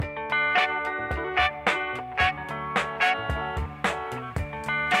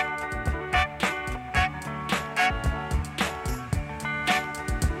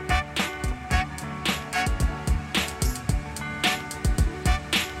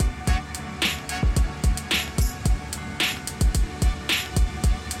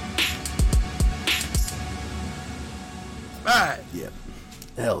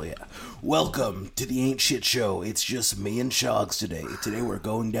Welcome to the Ain't Shit Show. It's just me and Shogs today. Today we're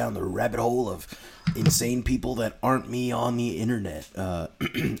going down the rabbit hole of insane people that aren't me on the internet.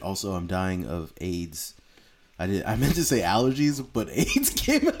 Also, I'm dying of AIDS. I meant to say allergies, but AIDS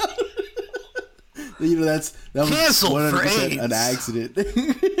came out. That was canceled 100% for AIDS. An accident.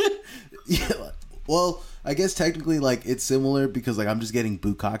 Yeah. Well, I guess technically, like, it's similar because, like, I'm just getting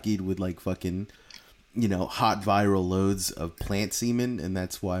bukkakied with, like, fucking, hot viral loads of plant semen, and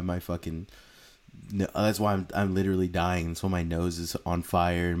that's why I'm literally dying. That's why my nose is on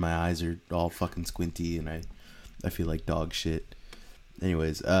fire and my eyes are all fucking squinty, and I feel like dog shit.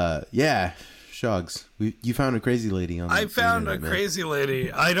 Anyways, yeah, Shogs, you found a crazy lady on. I found a crazy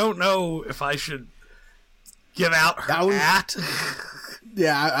lady. I don't know if I should give out her at.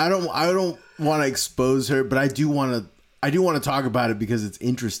 Yeah, I don't want to expose her, but I do want to talk about it because it's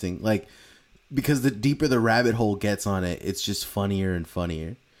interesting. Like, because the deeper the rabbit hole gets on it, it's just funnier and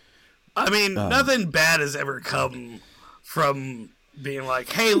funnier. I mean, nothing bad has ever come from being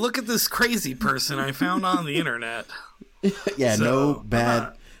like, hey, look at this crazy person I found on the internet. Yeah, so, no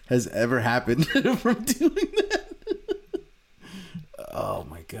bad has ever happened from doing that. Oh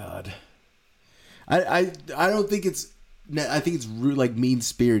my god. I don't think it's... I think it's like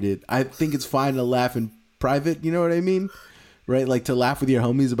mean-spirited. I think it's fine to laugh in private, you know what I mean? Right? Like, to laugh with your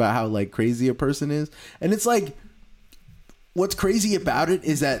homies about how, like, crazy a person is. And it's like, what's crazy about it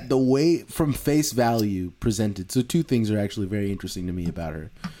is that the way from face value presented. So two things are actually very interesting to me about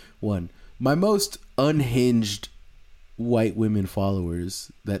her. One, my most unhinged white women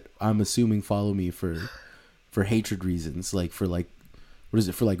followers that I'm assuming follow me for hatred reasons, like for like, what is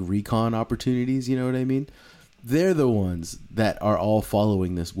it, for like recon opportunities, you know what I mean? They're the ones that are all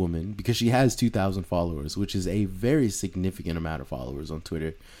following this woman because she has 2,000 followers, which is a very significant amount of followers on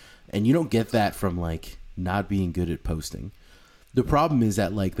Twitter. And you don't get that from, like, not being good at posting. The problem is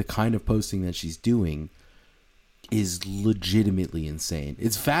that, like, the kind of posting that she's doing is legitimately insane.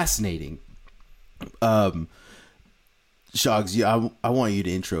 It's fascinating. Shogs, I want you to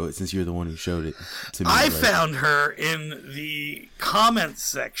intro it since you're the one who showed it to me. I found her in the comments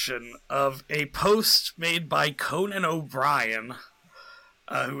section of a post made by Conan O'Brien,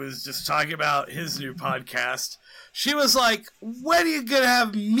 who was just talking about his new podcast. She was like, when are you going to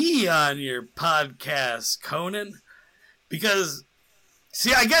have me on your podcast, Conan? Because,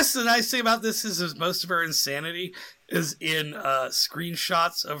 see, I guess the nice thing about this is most of her insanity is in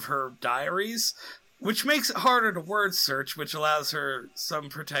screenshots of her diaries, which makes it harder to word search, which allows her some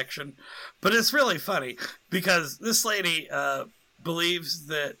protection. But it's really funny, because this lady believes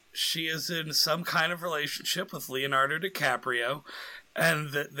that she is in some kind of relationship with Leonardo DiCaprio,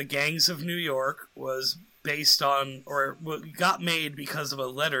 and that The Gangs of New York was based on, or got made because of a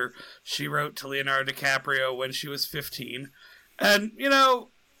letter she wrote to Leonardo DiCaprio when she was 15. And,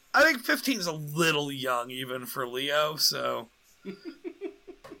 I think 15 is a little young even for Leo, so...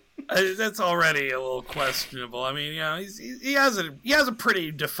 That's already a little questionable. I mean, he has a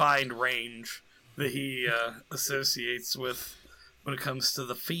pretty defined range that he associates with when it comes to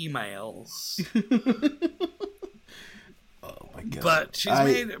the females. Oh my god! But she's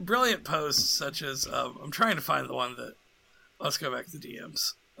made brilliant posts such as I'm trying to find the one that. Let's go back to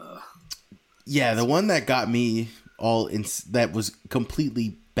DMs. Yeah, the one that got me that was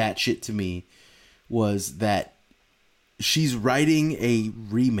completely batshit to me was that she's writing a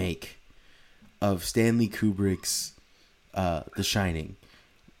remake of Stanley Kubrick's The Shining.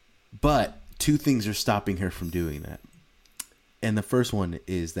 But two things are stopping her from doing that. And the first one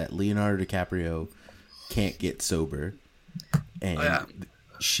is that Leonardo DiCaprio can't get sober. And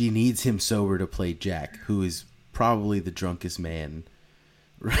she needs him sober to play Jack, who is probably the drunkest man,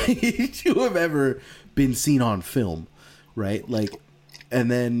 right, to have ever been seen on film, right? Like, and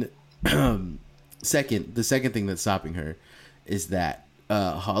then... the second thing that's stopping her is that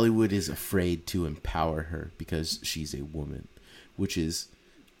Hollywood is afraid to empower her because she's a woman, which is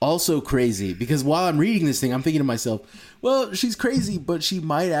also crazy. Because while I'm reading this thing, I'm thinking to myself, well, she's crazy, but she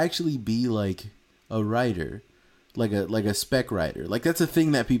might actually be like a writer, like a spec writer. Like, that's a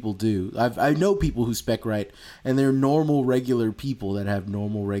thing that people do. I know people who spec write, and they're normal, regular people that have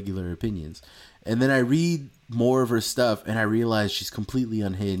normal, regular opinions. And then I read more of her stuff, and I realize she's completely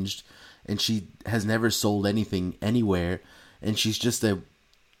unhinged. And she has never sold anything anywhere, and she's just a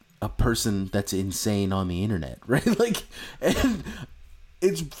person that's insane on the internet, right? Like, and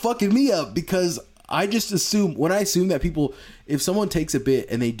it's fucking me up because I just assume that people, if someone takes a bit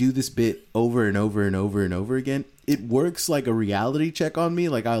and they do this bit over and over and over and over again, it works like a reality check on me.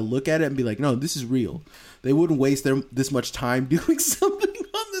 Like, I'll look at it and be like, no, this is real. They wouldn't waste this much time doing something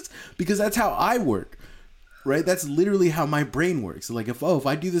on this because that's how I work. Right? That's literally how my brain works. Like if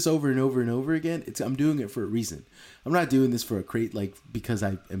I do this over and over and over again, I'm doing it for a reason. I'm not doing this for a because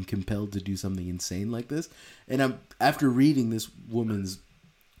I am compelled to do something insane like this. And after reading this woman's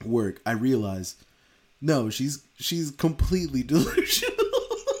work, I realize, no, she's completely delusional.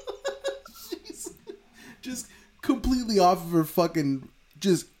 She's just completely off of her fucking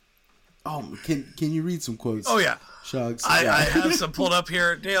just. Oh, can you read some quotes? Oh yeah. Shugs. I have some pulled up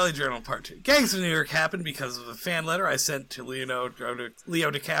here. Daily Journal Part 2. Gangs of New York happened because of a fan letter I sent to Leo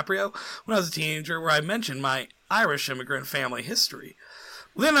DiCaprio when I was a teenager, where I mentioned my Irish immigrant family history.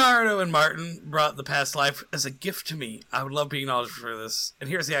 Leonardo and Martin brought the past life as a gift to me. I would love being acknowledged for this. And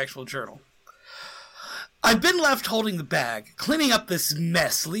here's the actual journal. I've been left holding the bag, cleaning up this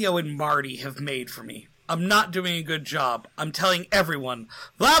mess Leo and Marty have made for me. I'm not doing a good job. I'm telling everyone,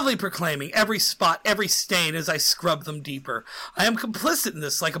 loudly proclaiming every spot, every stain as I scrub them deeper. I am complicit in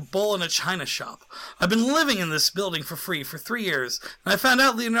this like a bull in a china shop. I've been living in this building for free for 3 years, and I found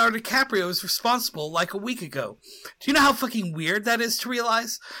out Leonardo DiCaprio was responsible like a week ago. Do you know how fucking weird that is to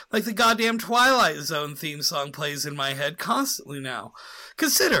realize? Like the goddamn Twilight Zone theme song plays in my head constantly now.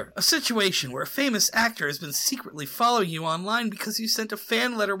 Consider a situation where a famous actor has been secretly following you online because you sent a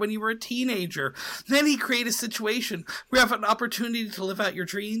fan letter when you were a teenager. Then he created a situation where you have an opportunity to live out your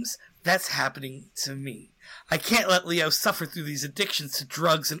dreams. That's happening to me. I can't let Leo suffer through these addictions to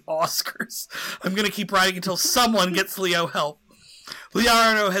drugs and Oscars. I'm going to keep writing until someone gets Leo help.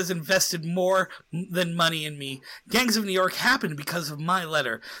 Leonardo has invested more than money in me. Gangs of New York happened because of my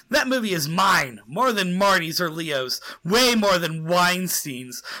letter. That movie is mine, more than Marty's or Leo's, way more than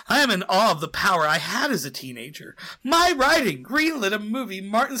Weinstein's. I am in awe of the power I had as a teenager. My writing greenlit a movie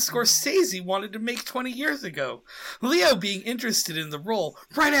Martin Scorsese wanted to make 20 years ago. Leo being interested in the role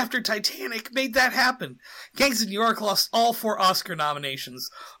right after Titanic made that happen. Gangs of New York lost all 4 Oscar nominations.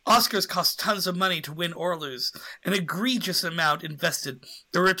 Oscars cost tons of money to win or lose, an egregious amount invested.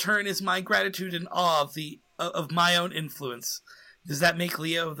 The return is my gratitude and awe of my own influence. Does that make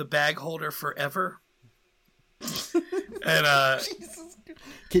Leo the bag holder forever? And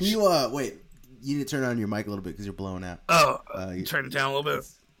can you wait? You need to turn on your mic a little bit because you're blowing out. Oh, turn it down a little bit.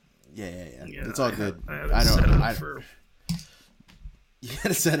 Yeah. It's all good. You had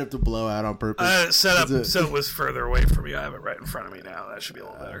to set up to blow out on purpose. I had it set up so it was further away from you. I have it right in front of me now. That should be a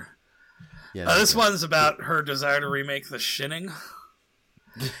little better. Yeah. This one's about her desire to remake The Shining.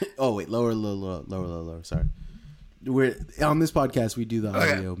 Oh wait, lower. Sorry. We're on this podcast. We do the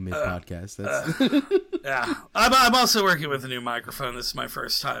audio mid podcast. That's yeah. I'm also working with a new microphone. This is my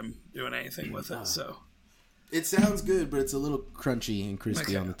first time doing anything with it. So it sounds good, but it's a little crunchy and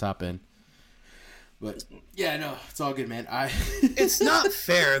crispy on the top end. But yeah, no, it's all good, man. It's not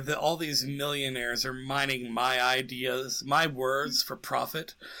fair that all these millionaires are mining my ideas, my words for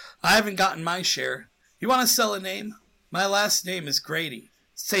profit. I haven't gotten my share. You want to sell a name? My last name is Grady.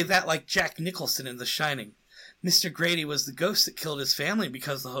 Say that like Jack Nicholson in The Shining. Mr. Grady was the ghost that killed his family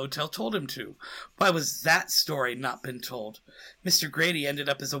because the hotel told him to. Why was that story not been told? Mr. Grady ended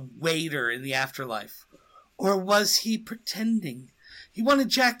up as a waiter in the afterlife. Or was he pretending? He wanted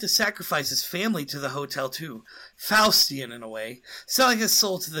Jack to sacrifice his family to the hotel too. Faustian in a way. Selling his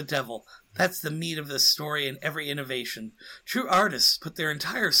soul to the devil. That's the meat of this story and every innovation. True artists put their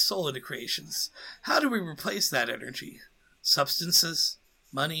entire soul into creations. How do we replace that energy? Substances?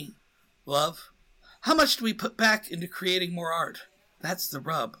 Money? Love? How much do we put back into creating more art? That's the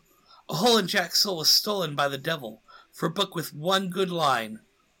rub. A hole in Jack's soul was stolen by the devil for a book with one good line.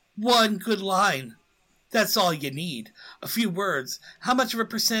 One good line. That's all you need. A few words. How much of a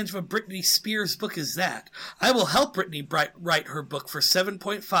percentage of a Britney Spears book is that? I will help Britney write her book for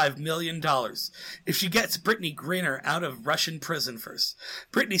 $7.5 million. If she gets Brittany Griner out of Russian prison first.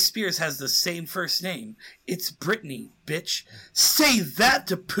 Britney Spears has the same first name. It's Britney, bitch. Say that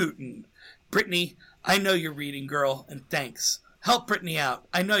to Putin. Britney, I know you're reading, girl, and thanks. Help Britney out.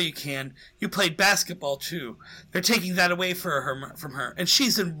 I know you can. You played basketball, too. They're taking that away from her, and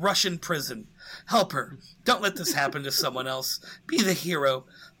she's in Russian prison. Help her. Don't let this happen to someone else. Be the hero.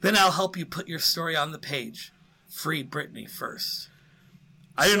 Then I'll help you put your story on the page. Free Britney first.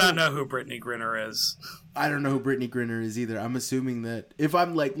 I do not know who Brittany Griner is. I don't know who Brittany Griner is either. I'm assuming that if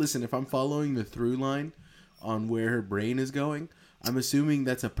I'm following the through line on where her brain is going, I'm assuming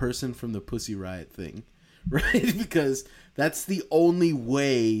that's a person from the Pussy Riot thing, right? Because that's the only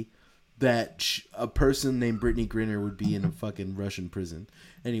way that a person named Brittany Griner would be in a fucking Russian prison.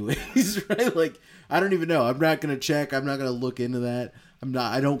 Anyways, right? Like, I don't even know. I'm not going to check. I'm not going to look into that.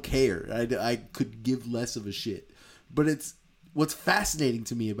 I don't care. I could give less of a shit. But what's fascinating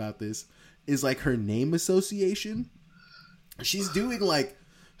to me about this is like her name association. She's doing the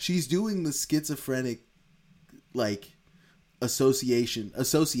schizophrenic like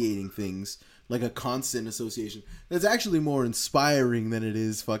associating things, like a constant association that's actually more inspiring than it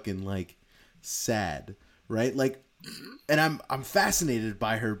is fucking like sad, right? Like, and I'm fascinated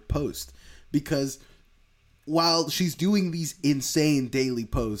by her post because while she's doing these insane daily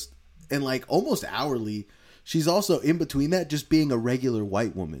posts and like almost hourly, she's also in between that just being a regular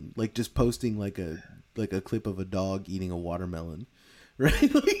white woman, like just posting like a clip of a dog eating a watermelon,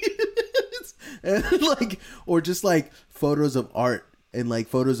 right? And like, or just like photos of art and like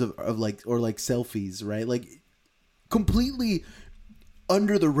photos of like, or like selfies, right? Like completely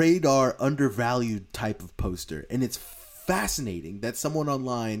under the radar, undervalued type of poster. And it's fascinating that someone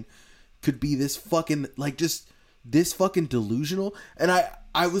online could be this fucking, like, just this fucking delusional. And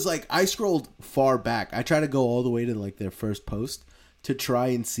I was like, I scrolled far back. I tried to go all the way to like their first post to try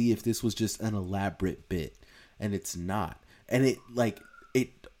and see if this was just an elaborate bit. And it's not. And it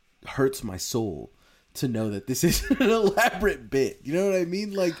hurts my soul to know that this is an elaborate bit. You know what I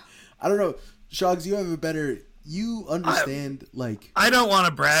mean? Like, I don't know. Shogs, you understand, I don't want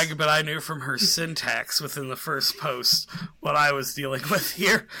to brag, but I knew from her syntax within the first post what I was dealing with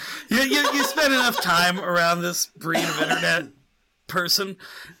here. You spend enough time around this breed of internet person,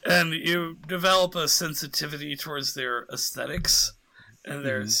 and you develop a sensitivity towards their aesthetics and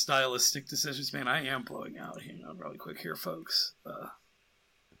their stylistic decisions. Man, I am blowing out. Hang on really quick here, folks.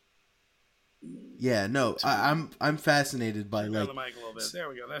 Yeah, no, I'm fascinated by like the mic a little bit. There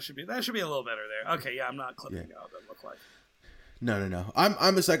we go. That should be a little better there. Okay, yeah, I'm not clipping out. That look like. No.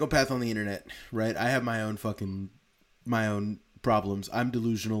 I'm a psychopath on the internet, right? I have my own problems. I'm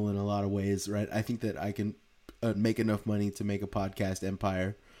delusional in a lot of ways, right? I think that I can make enough money to make a podcast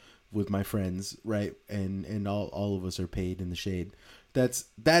empire with my friends, right? And all of us are paid in the shade. That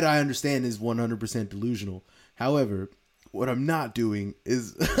I understand is 100% delusional. However, what I'm not doing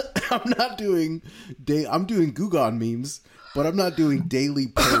is I'm doing Gugon memes, but I'm not doing daily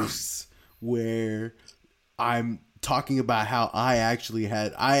posts where I'm talking about how I actually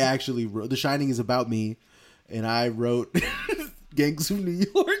wrote The Shining is about me, and I wrote Gangs of New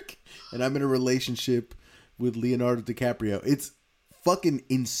York, and I'm in a relationship with Leonardo DiCaprio. It's fucking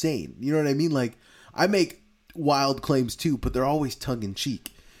insane. You know what I mean? Like, I make wild claims too, but they're always tongue in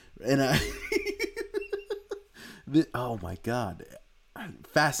cheek. And oh my God.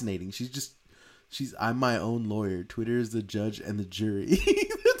 Fascinating. I'm my own lawyer. Twitter is the judge and the jury.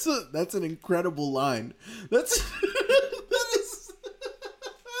 That's an incredible line. That's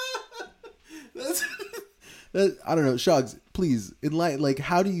I don't know, Shogs, please enlighten. Like,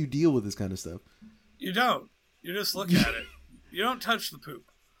 how do you deal with this kind of stuff? You don't. You just look at it. You don't touch the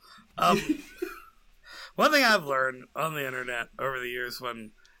poop. One thing I've learned on the internet over the years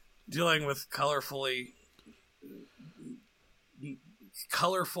when dealing with colorful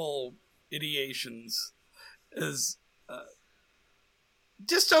ideations is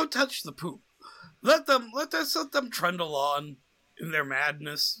just don't touch the poop. Let them trundle on in their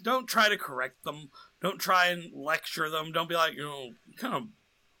madness. Don't try to correct them. Don't try and lecture them. Don't be like, kind of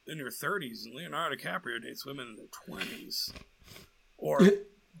in your 30s and Leonardo DiCaprio dates women in their 20s. Or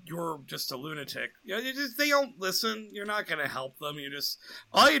you're just a lunatic. They don't listen. You're not going to help them.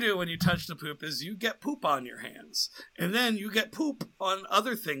 All you do when you touch the poop is you get poop on your hands. And then you get poop on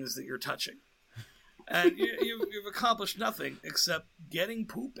other things that you're touching. And you've accomplished nothing except getting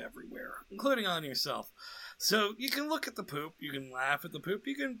poop everywhere, including on yourself. So you can look at the poop. You can laugh at the poop.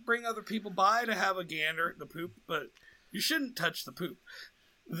 You can bring other people by to have a gander at the poop. But you shouldn't touch the poop.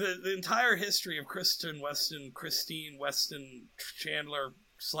 The entire history of Christine Weston Chandler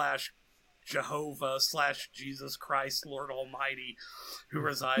 / Jehovah / Jesus Christ, Lord Almighty, who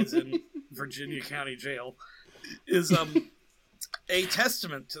resides in Virginia County Jail, is a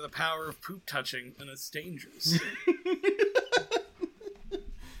testament to the power of poop touching and its dangers.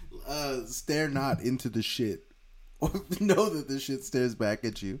 Stare not into the shit. Know that the shit stares back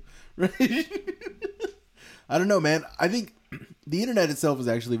at you. Right? I don't know, man. I think the internet itself is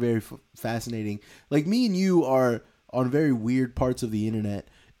actually very fascinating. Like, me and you are on very weird parts of the internet,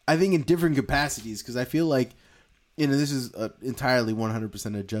 I think in different capacities, because I feel like, this is entirely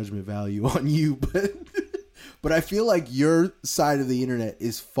 100% a judgment value on you, but I feel like your side of the internet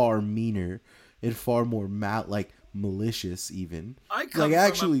is far meaner and far more malicious even. I come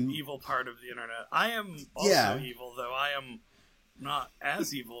from an evil part of the internet. I am also evil, though I am not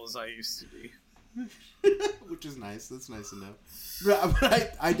as evil as I used to be. Which is nice. That's nice to know.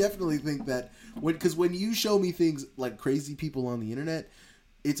 But I definitely think that when you show me things like crazy people on the internet,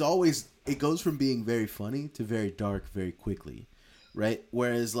 it goes from being very funny to very dark very quickly, right?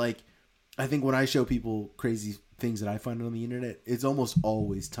 Whereas like I think when I show people crazy things that I find on the internet, it's almost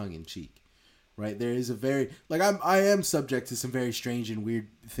always tongue in cheek, right? There is a very like I am subject to some very strange and weird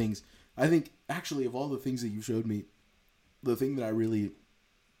things. I think actually of all the things that you showed me, the thing that I really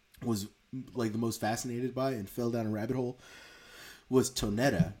was like the most fascinated by and fell down a rabbit hole was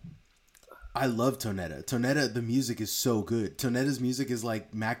Tonetta. I love Tonetta. Tonetta, the music is so good. Tonetta's music is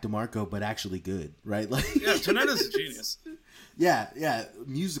like Mac DeMarco, but actually good, right? Like, yeah, Tonetta's a genius. Yeah.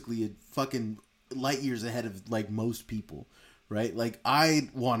 Musically, it fucking light years ahead of like most people, right? Like, I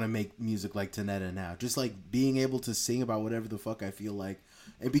want to make music like Tonetta now. Just like being able to sing about whatever the fuck I feel like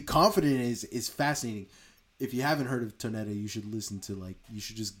and be confident is fascinating. If you haven't heard of Tonetta, you should listen to you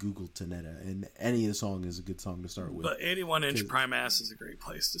should just Google Tonetta, and any of the song is a good song to start with. But 81-inch prime ass is a great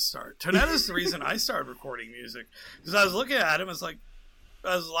place to start. Tonetta's the reason I started recording music, because I was looking at him, I was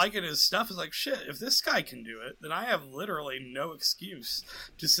liking his stuff. It's like, shit, if this guy can do it, then I have literally no excuse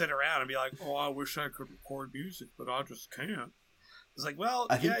to sit around and be like, oh, I wish I could record music, but I just can't. It's like, well,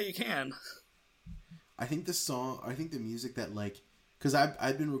 yeah, you can. I think the music that because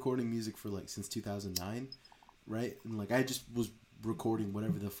I've been recording music for since 2009. Right, and I just was recording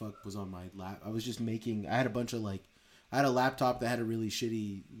whatever the fuck was on my lap. I was just making. I had a bunch of I had a laptop that had a really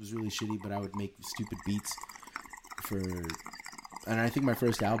shitty. It was really shitty, but I would make stupid beats and I think my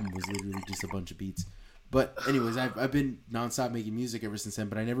first album was literally just a bunch of beats. But anyways, I've been nonstop making music ever since then.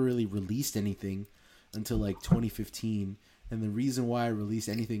 But I never really released anything until 2015. And the reason why I released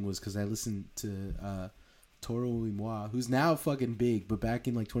anything was because I listened to Toro y Moi, who's now fucking big, but back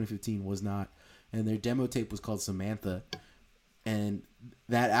in 2015 was not. And their demo tape was called Samantha. And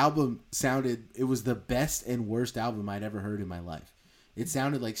that album it was the best and worst album I'd ever heard in my life. It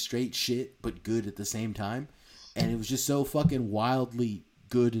sounded like straight shit, but good at the same time. And it was just so fucking wildly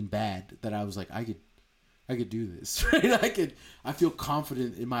good and bad that I was like, I could do this. Right? I feel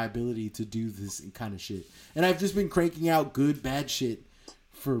confident in my ability to do this kind of shit. And I've just been cranking out good, bad shit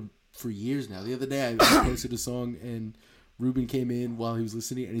for years now. The other day I posted a song and Ruben came in while he was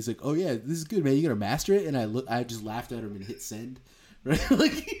listening, and he's like, "Oh yeah, this is good, man. You gonna master it?" And I just laughed at him and hit send, right?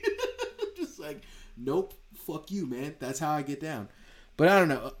 Just nope, fuck you, man. That's how I get down. But I don't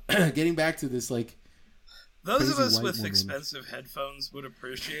know. Getting back to this, those of us with expensive headphones would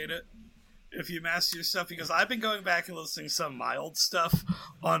appreciate it if you master your stuff, because I've been going back and listening to some mild stuff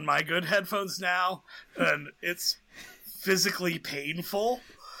on my good headphones now, and it's physically painful.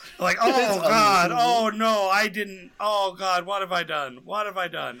 Oh God, oh no, I didn't, oh God, what have I done?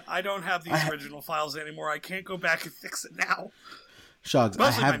 I don't have these original files anymore. I can't go back and fix it now. Shogs,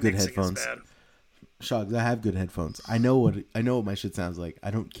 I have good headphones. Shogs, I have good headphones. I know what my shit sounds like. I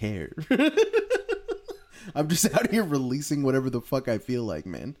don't care. I'm just out here releasing whatever the fuck I feel like,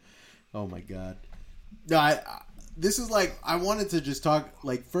 man. Oh my God. No, this is I wanted to just talk,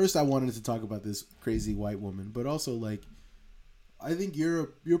 first I wanted to talk about this crazy white woman, but also I think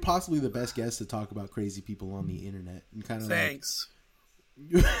you're possibly the best guest to talk about crazy people on the internet and kind of thanks.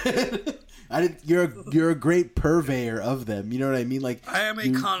 You're a great purveyor of them. You know what I mean? I am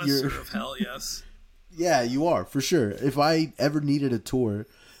a connoisseur of hell. Yes. Yeah, you are for sure. If I ever needed a tour,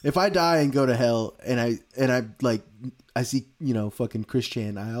 if I die and go to hell, and I see fucking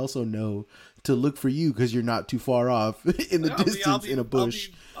Christian, I also know to look for you because you're not too far off in the distance in a bush.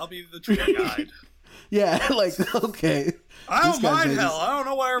 I'll be the tour guide. Yeah, okay. I don't mind hell. I don't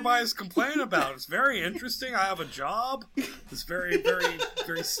know what everybody's complaining about. It's very interesting. I have a job. It's very, very,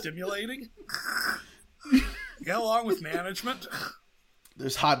 very stimulating. Get along with management.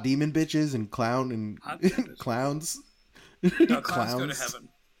 There's hot demon bitches and clowns. No, clowns go to heaven.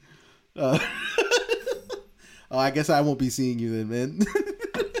 Oh, I guess I won't be seeing you then, man.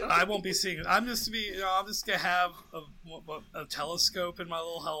 I won't be seeing it. I'm just gonna have a telescope in my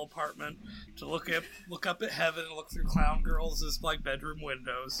little hell apartment to look up at heaven and look through clown girls' bedroom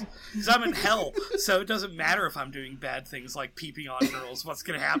windows. Because I'm in hell, so it doesn't matter if I'm doing bad things like peeping on girls. What's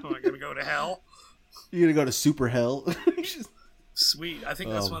gonna happen? I'm gonna go to hell. You're gonna go to super hell. Sweet. I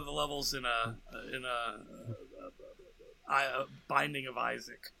think that's one of the levels in a Binding of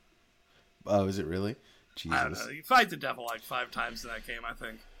Isaac. Oh, is it really? Jesus. I don't know. You fight the devil 5 times in that game, I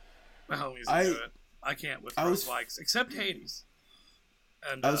think. My homies do it. I can't with roguelikes, except Hades.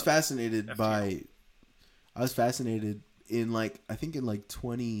 And I was fascinated in I think in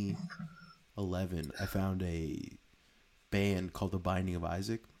 2011, I found a band called The Binding of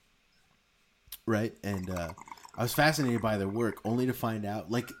Isaac. Right? And I was fascinated by their work, only to find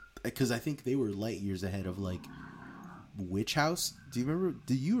out, because I think they were light years ahead of Witch House. Do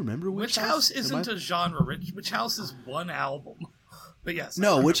you remember Witch House? Witch House isn't a genre. Witch House is one album. But yes.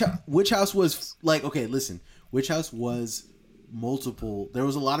 No, Witch House was okay, listen. Witch House was multiple. There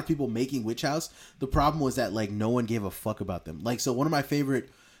was a lot of people making Witch House. The problem was that no one gave a fuck about them. So one of my favorite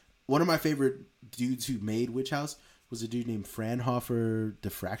one of my favorite dudes who made Witch House was a dude named Fraunhofer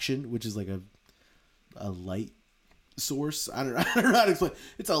Diffraction, which is like a light source. I don't know how to explain.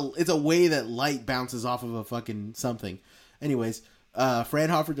 It's a way that light bounces off of a fucking something. Anyways,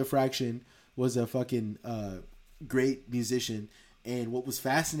 Fraunhofer Diffraction was a fucking great musician, and what was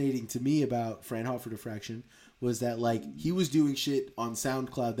fascinating to me about Fraunhofer Diffraction was that like he was doing shit on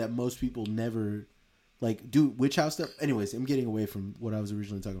SoundCloud that most people never like do. Witch House stuff. Anyways, I'm getting away from what I was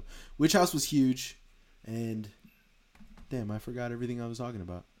originally talking about. Witch House was huge, and damn, I forgot everything I was talking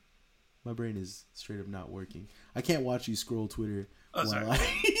about. My brain is straight up not working. I can't watch you scroll Twitter while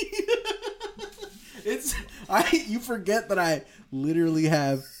you forget that I literally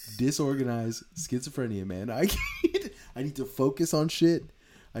have disorganized schizophrenia, man. I need to focus on shit.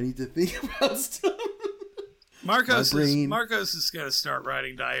 I need to think about stuff. Marcos is going to start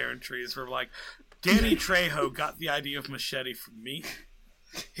writing diary entries for like, Danny Trejo got the idea of Machete from me.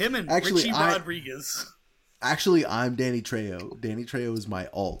 Him and Richie Rodriguez. Actually, I'm Danny Trejo. Danny Trejo is my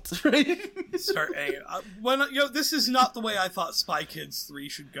alt, right? This is not the way I thought Spy Kids 3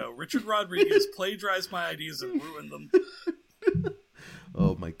 should go. Richard Rodriguez plagiarized my ideas and ruined them.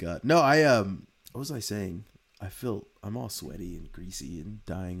 Oh my god. No, what was I saying? I'm all sweaty and greasy and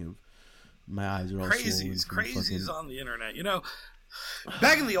dying of, my eyes are all crazies on the internet. You know,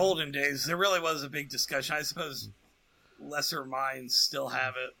 back in the olden days, there really was a big discussion. I suppose lesser minds still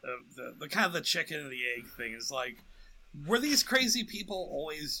have it. The kind of the chicken and the egg thing is like, were these crazy people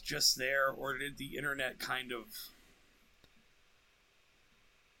always just there, or did the internet kind of...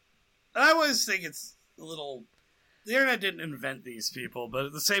 I always think it's a little... The internet didn't invent these people, but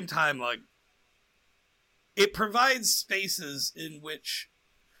at the same time, like, it provides spaces in which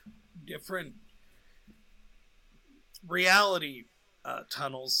different reality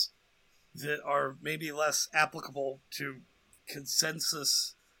tunnels that are maybe less applicable to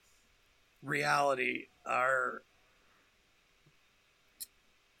consensus reality are...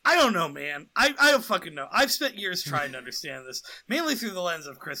 I don't know, man. I don't fucking know. I've spent years trying to understand this, mainly through the lens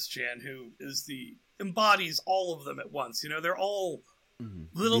of Chris Chan, who embodies all of them at once. You know, they're all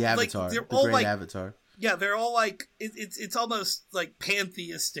little... The Avatar. Like, they're the all great like, Avatar. Yeah, they're all like... It's almost like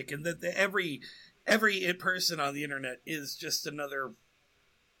pantheistic, and that every person on the internet is just another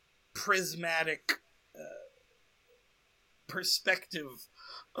prismatic perspective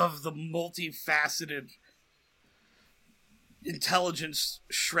of the multifaceted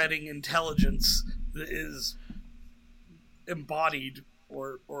shredding intelligence that is embodied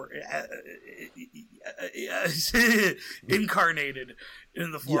or incarnated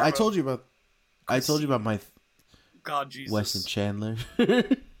in the form. Yeah, I told you about my God Jesus Weston Chandler.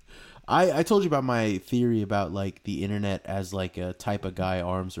 I told you about my theory about like the internet as like a type of guy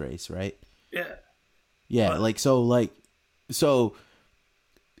arms race, right? Yeah. Yeah, but, so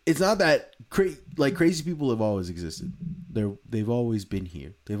it's not that crazy people have always existed. They've always been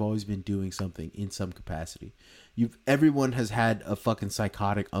here. They've always been doing something in some capacity. Everyone has had a fucking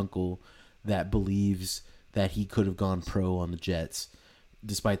psychotic uncle that believes that he could have gone pro on the Jets,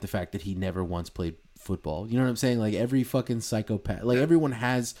 despite the fact that he never once played football. You know what I'm saying? Like every fucking psychopath, like everyone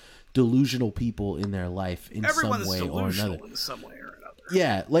has delusional people in their life in some way or another. In some way or another.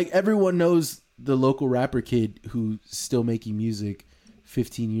 Yeah, like everyone knows the local rapper kid who's still making music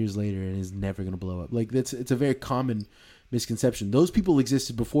 15 years later and is never going to blow up. Like it's a very common misconception. Those people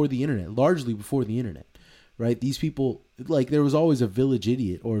existed before the internet, largely before the internet, right? These people, like there was always a village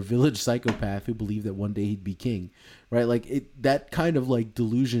idiot or a village psychopath who believed that one day he'd be king, right? Like that kind of like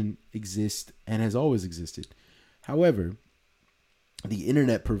delusion exists and has always existed. However, the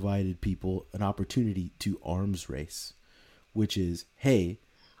internet provided people an opportunity to arms race, which is, hey,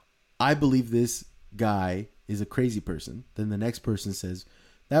 I believe this guy is a crazy person. Then the next person says,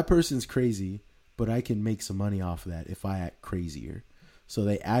 that person's crazy, but I can make some money off of that if I act crazier. So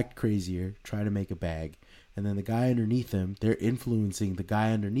they act crazier, try to make a bag. And then the guy underneath them, they're influencing the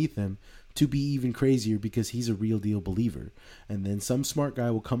guy underneath them to be even crazier because he's a real deal believer. And then some smart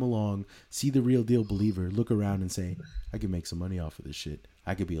guy will come along, see the real deal believer, look around and say, I can make some money off of this shit.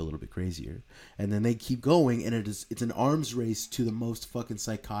 I could be a little bit crazier. And then they keep going, and it's an arms race to the most fucking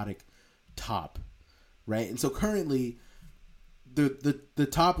psychotic top, right? And so currently, the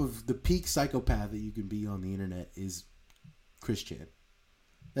top of the peak psychopath that you can be on the internet is Chris Chan.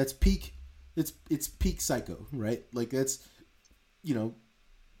 That's peak. It's peak psycho, right? Like that's, you know,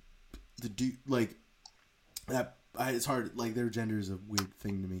 the dude like that. It's hard. Like their gender is a weird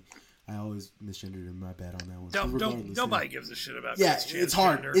thing to me. I always misgendered him. My bad on that one. Nobody gives a shit about. Yeah, Chris Chan's it's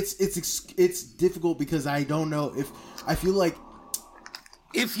hard. gender. It's difficult because I don't know if I feel like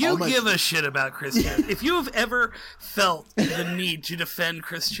If you give a shit about Chris Chan, if you have ever felt the need to defend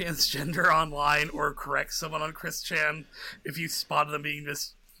Chris Chan's gender online or correct someone on Chris Chan, if you spotted them being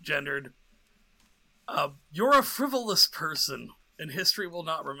misgendered, you're a frivolous person, and history will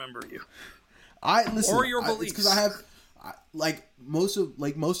not remember you. Or your beliefs. Because I have, most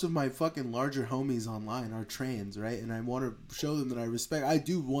of my fucking larger homies online are trans, right? And I want to show them that I respect. I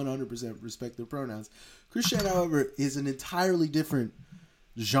do 100% respect their pronouns. Chris Chan, however, is an entirely different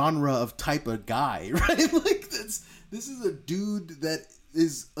genre of type of guy, right? Like this is a dude that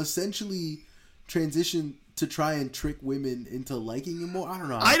is essentially transitioned to try and trick women into liking him more. I don't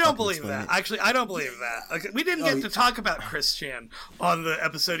know. I don't believe that. Actually, I don't believe that. Okay, we didn't get to talk about Chris Chan on the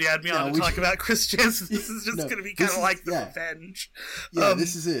episode you had me on to talk about Chris Chan. So this is just going to be kind of like the revenge. Yeah,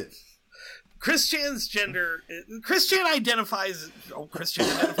 this is it. Chris Chan's gender. Chris Chan identifies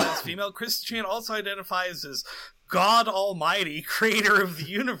as female. Chris Chan also identifies as God Almighty, creator of the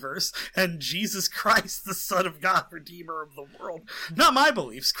universe, and Jesus Christ, the Son of God, Redeemer of the world. Not my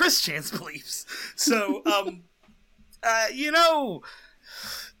beliefs, Chris Chan's beliefs. So,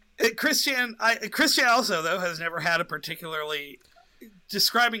 Chris Chan also, though, has never had a particularly...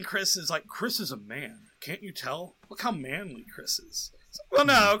 Describing Chris as like, Chris is a man. Can't you tell? Look how manly Chris is. Well,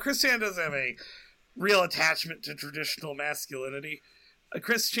 no, Chris Chan doesn't have a real attachment to traditional masculinity.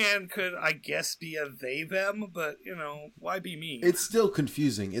 Chris Chan could, I guess, be a they-them, but, why be me? It's still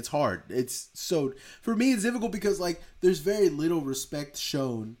confusing. It's hard. For me, it's difficult because, like, there's very little respect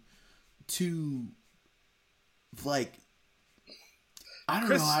shown to, like, I don't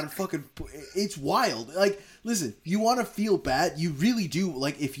know how to fucking, it's wild. Like, listen, you want to feel bad, you really do,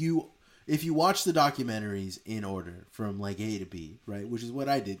 like, if you watch the documentaries in order from, like, A to B, right, which is what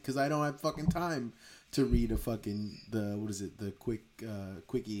I did, because I don't have fucking time to read a fucking the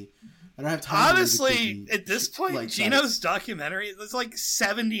quickie. I don't have time. Honestly, at this point, like Gino's documentary, there's like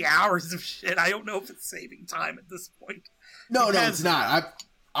 70 hours of shit. I don't know if it's saving time at this point. No, it's not.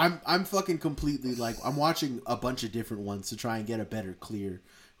 I'm fucking completely like I'm watching a bunch of different ones to try and get a better clear,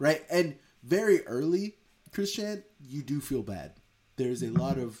 right? And very early, Chris Chan, you do feel bad. There's a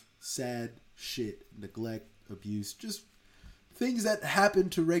lot of sad shit, neglect, abuse, just things that happen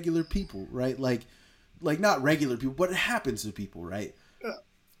to regular people, right? Like not regular people, but it happens to people, right? Yeah.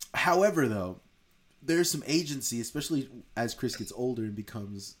 However, though, there's some agency, especially as Chris gets older and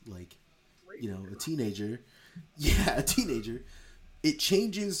becomes like, a teenager. Yeah, a teenager. It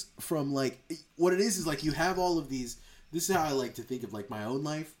changes from like, what it is like you have all of these, this is how I like to think of like my own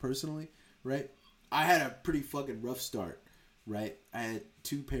life personally, right? I had a pretty fucking rough start, right? I had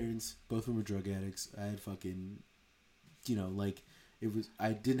two parents, both of them were drug addicts. I had fucking,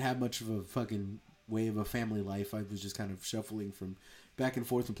 I didn't have much of a fucking way of a family life. I was just kind of shuffling from back and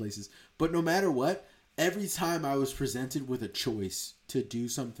forth in places. But no matter what, every time I was presented with a choice to do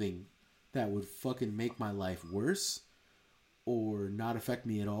something that would fucking make my life worse or not affect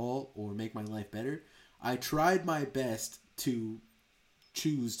me at all or make my life better, I tried my best to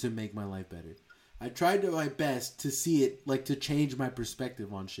choose to make my life better. I tried my best to see it, like to change my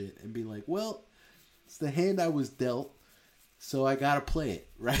perspective on shit and be like, well, it's the hand I was dealt. So I gotta play it,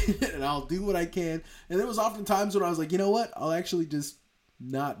 right? And I'll do what I can. And there was often times when I was like, you know what? I'll actually just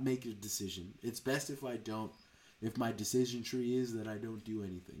not make a decision. It's best if I don't. If my decision tree is that I don't do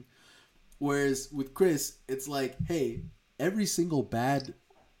anything. Whereas with Chris, it's like, hey, every time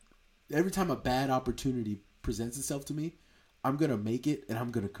a bad opportunity presents itself to me, I'm gonna make it and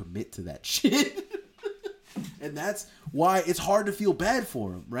I'm gonna commit to that shit. And that's why it's hard to feel bad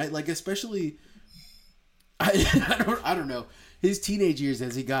for him, right? Like, especially... I don't know. His teenage years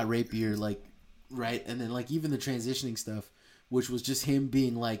as he got rapier, like, right? And then, like, even the transitioning stuff, which was just him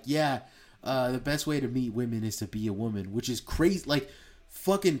being like, the best way to meet women is to be a woman, which is crazy, like,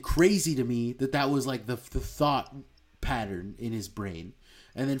 fucking crazy to me that was, like, the thought pattern in his brain.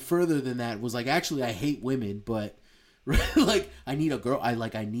 And then further than that was, like, actually, I hate women, but, like, I need a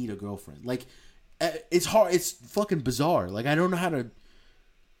girlfriend. Like, it's hard. It's fucking bizarre. Like, I don't know how to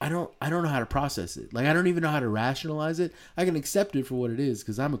process it. Like, I don't even know how to rationalize it. I can accept it for what it is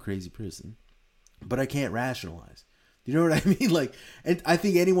because I'm a crazy person, but I can't rationalize. You know what I mean? Like, and I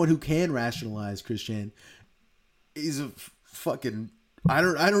think anyone who can rationalize Chris Chan is a fucking, I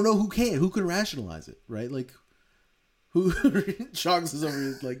don't know who can rationalize it, right? Like, who Shogs is over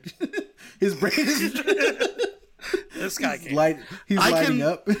his, like, his brain is this guy can. He's lighting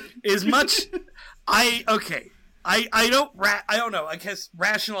up. As much, I don't know. I guess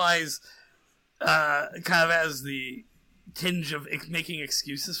rationalize kind of as the tinge of making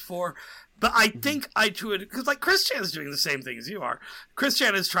excuses for. But I think because like Chris Chan is doing the same thing as you are. Chris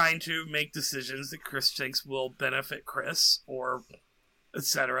Chan is trying to make decisions that Chris thinks will benefit Chris or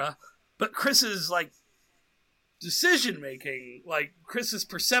etc. But Chris's like decision making, like Chris's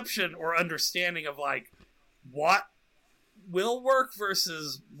perception or understanding of like what will work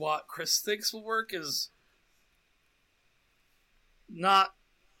versus what Chris thinks will work is not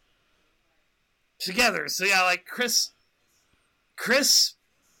together. So yeah, like Chris,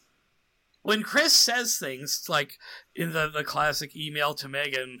 when Chris says things like in the classic email to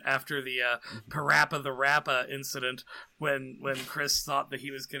Megan after the Parappa the Rappa incident, when Chris thought that he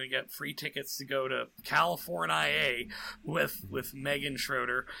was going to get free tickets to go to California with Megan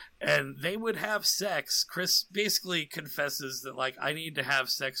Schroeder, and they would have sex, Chris basically confesses that, like, I need to have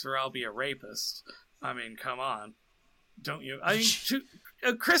sex or I'll be a rapist. I mean, come on. Don't you? I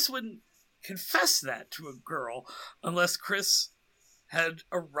mean, Chris wouldn't confess that to a girl unless Chris had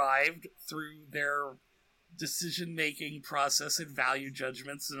arrived through their decision-making process and value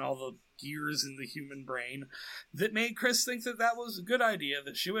judgments and all the gears in the human brain that made Chris think that that was a good idea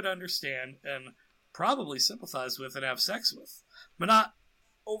that she would understand and probably sympathize with and have sex with. But not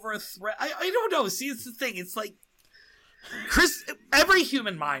over a threat. I don't know. See, it's the thing. It's like Chris, every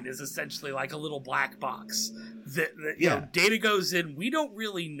human mind is essentially like a little black box that you know, data goes in. We don't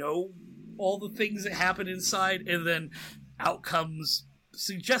really know all the things that happen inside, and then out comes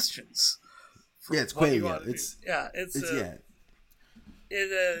suggestions. Yeah, it's Qualia.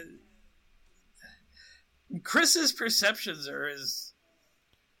 Chris's perceptions are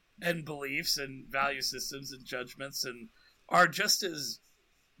and beliefs and value systems and judgments and are just as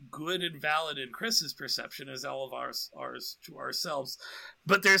good and valid in Chris's perception as all of ours to ourselves.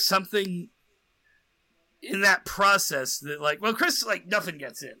 But there's something in that process that, like, well, Chris, like, nothing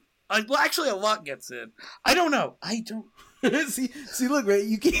gets in. Well, actually, a lot gets in. I don't know. see, look, right?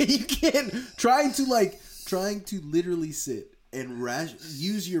 You can't trying to literally sit and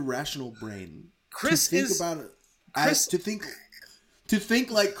use your rational brain. Chris to think about it. To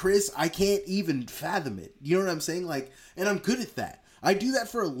think like Chris, I can't even fathom it. You know what I'm saying? Like, and I'm good at that. I do that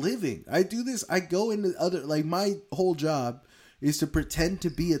for a living. I do this. I go into like, my whole job is to pretend to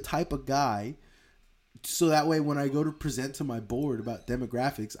be a type of guy. So that way, when I go to present to my board about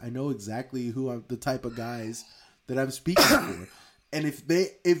demographics, I know exactly who I'm, the type of guys that I'm speaking for. And if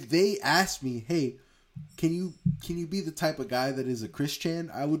they ask me, hey, can you be the type of guy that is a Christian?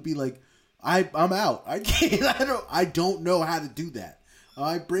 I would be like, I'm out. I can't. I don't know how to do that.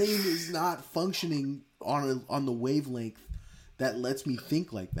 My brain is not functioning on the wavelength that lets me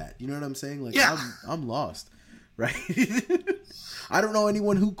think like that. You know what I'm saying? Like, yeah. I'm lost, right? I don't know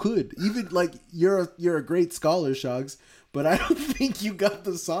anyone who could. Even like you're a great scholar, Shogs, but I don't think you got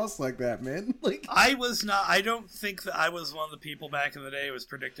the sauce like that, man. Like, I was not. I don't think that I was one of the people back in the day who was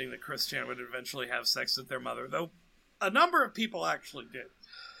predicting that Christian would eventually have sex with their mother, though a number of people actually did.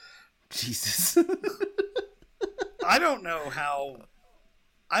 Jesus. I don't know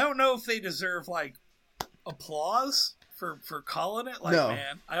if they deserve like applause for calling it. Like, no.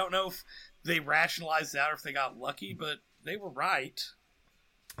 Man, I don't know if they rationalized that or if they got lucky, but they were right.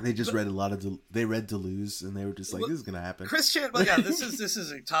 They just read a lot of they read Deleuze, and they were just like, "This is gonna happen." Christian, well, yeah, this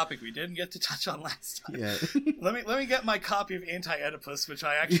is a topic we didn't get to touch on last time. Yeah. let me get my copy of Anti-Oedipus, which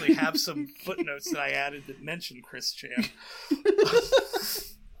I actually have some footnotes that I added that mention Christian.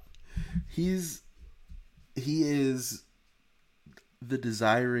 He is the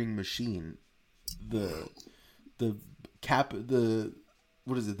desiring machine, the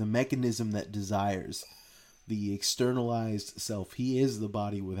mechanism that desires. The externalized self. He is the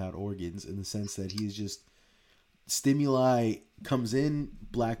body without organs, in the sense that he's just stimuli comes in,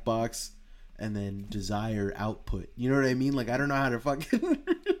 black box, and then desire output. You know what I mean? Like, I don't know how to fucking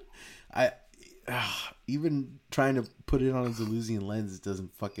even trying to put it on a Deleuzian lens, it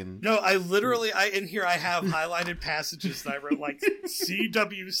doesn't fucking. No, I literally in here I have highlighted passages that I wrote like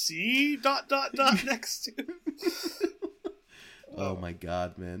CWC ... next to. Oh my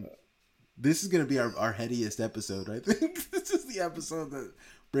god, man. This is going to be our headiest episode, I think. This is the episode that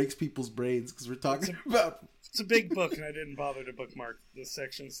breaks people's brains, because we're talking about... It's a big book, and I didn't bother to bookmark the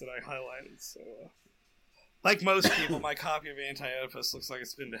sections that I highlighted. So, like most people, my copy of Anti-Oedipus looks like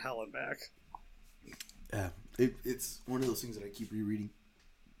it's been to hell and back. Yeah, it's one of those things that I keep rereading.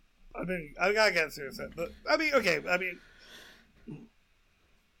 I gotta get through it. But,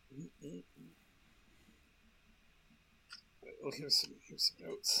 well, here's some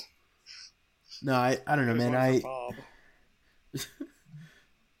notes. No, I don't know, man.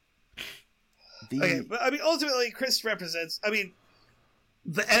 Okay, but ultimately, Chris represents, the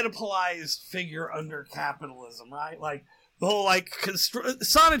Oedipalized figure under capitalism, right? Like, the whole,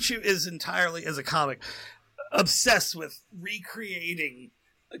 Sonichu is entirely, as a comic, obsessed with recreating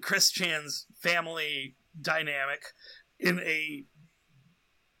Chris Chan's family dynamic in a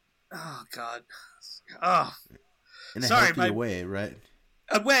Oh God. Oh, In a sorry, healthier way, right?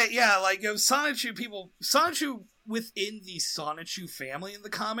 Wait, yeah, like Sonichu within the Sonichu family in the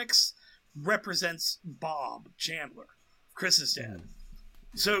comics represents Bob Chandler, Chris's dad.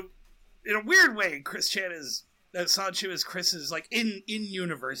 So, in a weird way, Chris Chan is Sonichu is Chris's, like, in the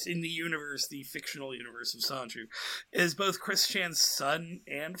universe, the fictional universe of Sonichu, is both Chris Chan's son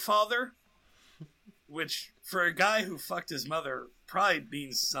and father. Which, for a guy who fucked his mother, probably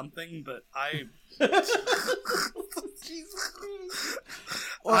means something, but I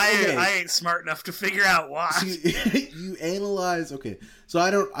ain't smart enough to figure out why. So you analyze, okay. So I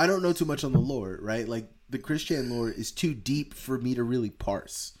don't know too much on the lore, right? Like, the Chris Chan lore is too deep for me to really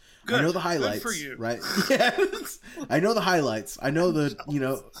parse. Good. I know the highlights, Good for you. right? Yeah. I know the highlights. I know the,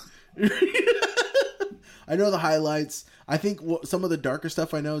 I know the highlights. I think some of the darker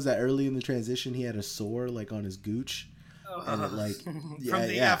stuff I know is that early in the transition he had a sore like on his gooch, and it like from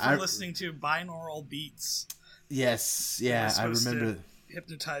listening to binaural beats. Yes, yeah, I remember.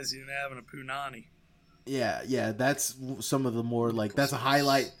 Hypnotize you into having a punani. Yeah, that's some of the more like that's a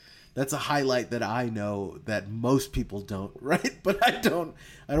highlight. That's a highlight that I know that most people don't, right? But I don't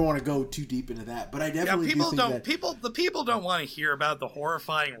want to go too deep into that. But I definitely people don't want to hear about the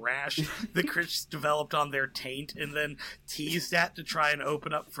horrifying rash that Chris developed on their taint and then teased at to try and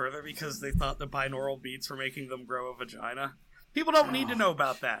open up further because they thought the binaural beats were making them grow a vagina. People don't need to know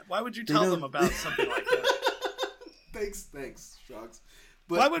about that. Why would you tell them about something like that? Thanks, Shoggs.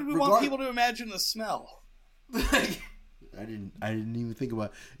 But why would we want people to imagine the smell? I didn't even think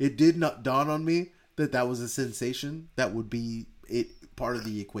about it. It did not dawn on me that was a sensation that would be part of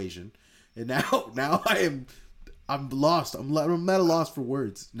the equation. And now I'm lost. I'm at a loss for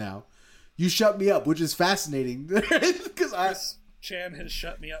words now. You shut me up, which is fascinating because Chris Chan has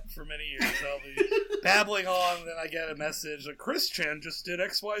shut me up for many years. I'll be babbling on, and then I get a message that Chris Chan just did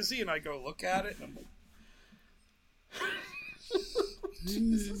XYZ, and I go look at it, and I'm like,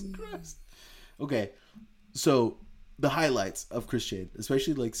 Jesus Christ. Okay, so the highlights of Chris Chan,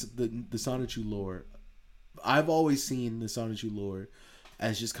 especially like the Sonichu lore, I've always seen the Sonichu lore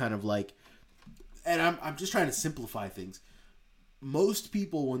as just kind of like, and I'm just trying to simplify things. Most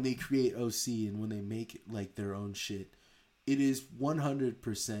people, when they create OC and when they make like their own shit, it is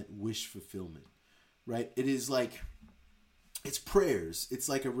 100% wish fulfillment, right? It is like, it's prayers. It's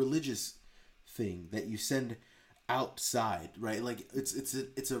like a religious thing that you send outside, right? Like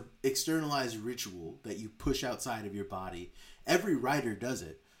it's a externalized ritual that you push outside of your body. Every writer does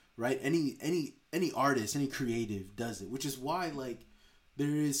it, right? Any artist, any creative does it, which is why like there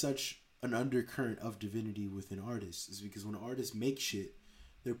is such an undercurrent of divinity within artists, is because when artists make shit,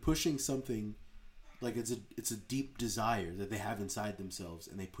 they're pushing something like it's a deep desire that they have inside themselves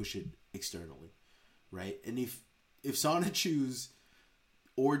and they push it externally, right? And if Sonichu's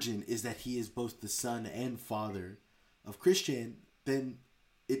origin is that he is both the son and father of Chris Chan, then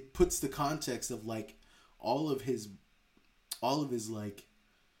it puts the context of like all of his like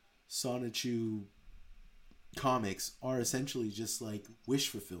Sonichu comics are essentially just like wish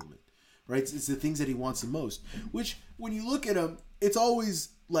fulfillment, right? It's the things that he wants the most, which when you look at him, it's always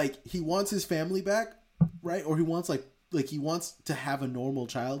like he wants his family back, right? Or he wants like he wants to have a normal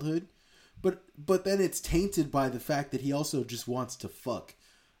childhood, but then it's tainted by the fact that he also just wants to fuck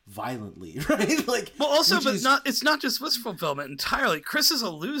violently, right? Like, well, also, it's not just wish fulfillment entirely. Chris is a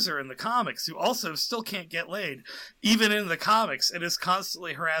loser in the comics who also still can't get laid, even in the comics, and is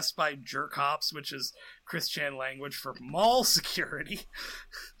constantly harassed by jerk hops, which is Chris Chan language for mall security,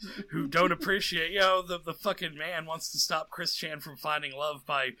 who don't appreciate, the fucking man wants to stop Chris Chan from finding love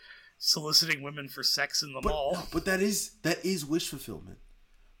by soliciting women for sex in the mall. But that is wish fulfillment,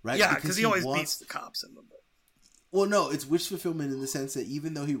 right? Yeah, because he always beats the cops in them. Well, no, it's wish fulfillment in the sense that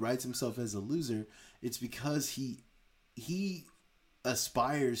even though he writes himself as a loser, it's because he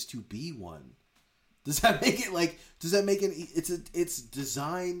aspires to be one. Does that make it like? Does that make it? It's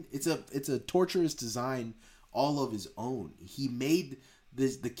design. It's a torturous design all of his own. He made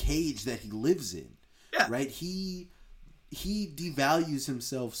the cage that he lives in. Yeah. Right. He devalues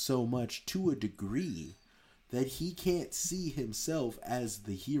himself so much to a degree that he can't see himself as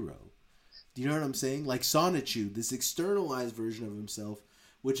the hero. Do you know what I'm saying? Like Sonichu, this externalized version of himself,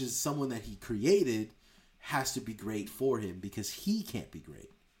 which is someone that he created, has to be great for him because he can't be great.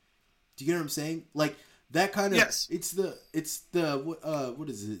 Do you get what I'm saying? Like that kind of yes. It's the what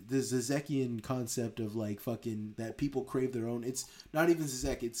is it? The Zizekian concept of like fucking that people crave their own. It's not even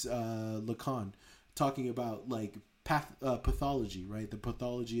Zizek. It's Lacan talking about like pathology, right? The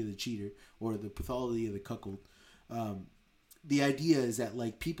pathology of the cheater or the pathology of the cuckold. The idea is that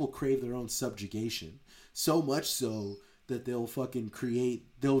like people crave their own subjugation so much so that they'll fucking create.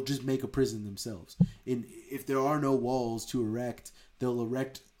 They'll just make a prison themselves. And if there are no walls to erect, they'll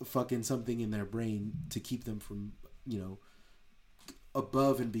erect fucking something in their brain to keep them from,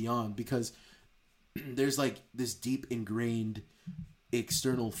 above and beyond, because there's like this deep ingrained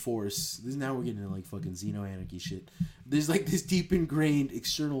external force. Now we're getting into like fucking xeno-anarchy shit. There's like this deep ingrained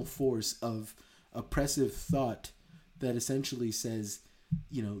external force of oppressive thought that essentially says,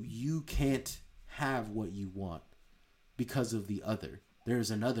 you can't have what you want because of the other.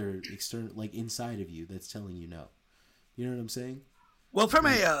 There's another external, like inside of you, that's telling you no. You know what I'm saying? Well, from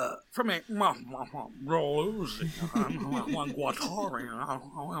a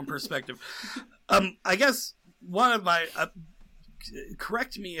perspective, I guess one of my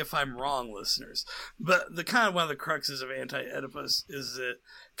correct me if I'm wrong, listeners, but one of the cruxes of Anti-Oedipus is that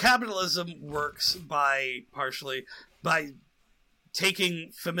capitalism works partially by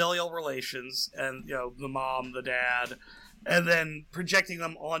taking familial relations and the mom, the dad, and then projecting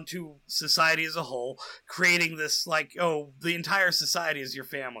them onto society as a whole, creating this the entire society is your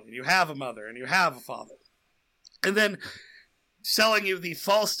family. You have a mother and you have a father. And then selling you the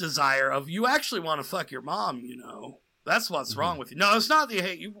false desire of you actually want to fuck your mom, That's what's wrong with you. No, it's not that you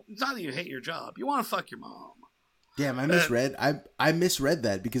hate you. It's not that you hate your job. You want to fuck your mom. Damn, I misread. I misread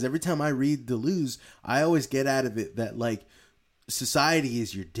that, because every time I read Deleuze, I always get out of it that society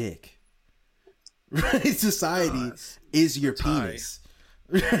is your dick. Right? Society is your penis.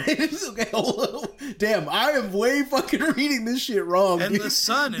 Okay, damn, I am way fucking reading this shit wrong. And dude. The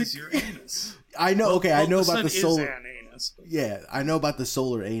sun is your anus. I know. Okay, I know about the solar. Anus. Yeah, I know about the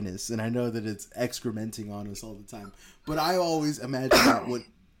solar anus, and I know that it's excrementing on us all the time. But I always imagine that what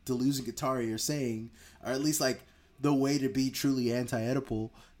Deleuze and Guattari are saying, or at least the way to be truly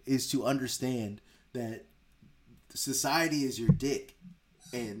anti-Oedipal, is to understand that society is your dick,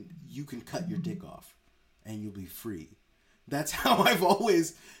 and you can cut your dick off, and you'll be free. That's how I've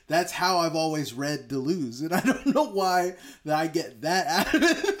always read Deleuze, and I don't know why that I get that out of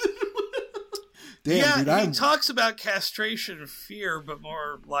it. Damn, yeah, dude, he talks about castration and fear, but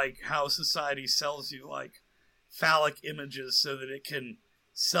more like how society sells you phallic images so that it can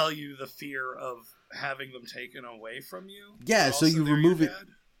sell you the fear of having them taken away from you. Yeah, so you remove it.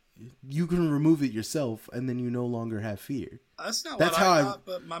 You can remove it yourself, and then you no longer have fear. That's not what I got,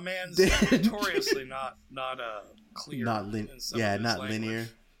 but my man's notoriously not clear. Not linear.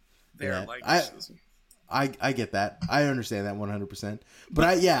 They're I get that. I understand that 100%. But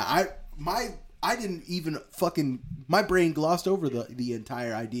I didn't even fucking, my brain glossed over the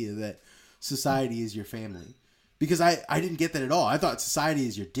entire idea that society is your family. Because I didn't get that at all. I thought society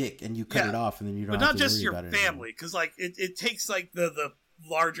is your dick, and you cut it off, and then you don't have to worry about it. But not just your family, because it takes the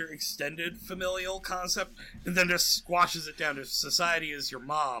larger extended familial concept and then just squashes it down to society is your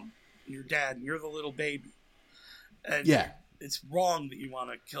mom and your dad, and you're the little baby. And it's wrong that you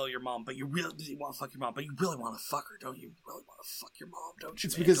want to kill your mom, but you really want to fuck your mom, but you really want to fuck her, don't you? You really want to fuck your mom, don't you?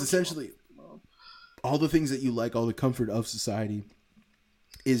 It's because essentially all the things that you like, all the comfort of society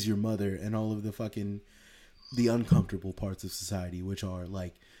is your mother, and all of the uncomfortable parts of society, which are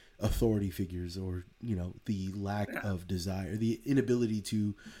authority figures, or the lack of desire, the inability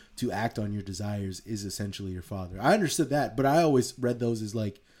to act on your desires, is essentially your father. I understood that, but I always read those as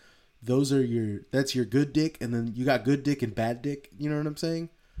that's your good dick, and then you got good dick and bad dick. You know what I'm saying?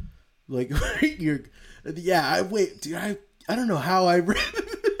 I don't know how I read.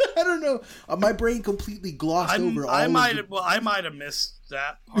 I don't know. My brain completely glossed over. I might have missed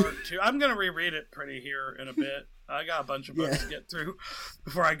that part too. I'm gonna reread it pretty here in a bit. I got a bunch of books to get through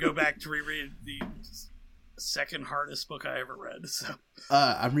before I go back to reread the second hardest book I ever read. So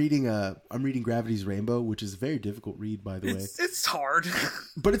I'm reading Gravity's Rainbow, which is a very difficult read, by the way. It's hard,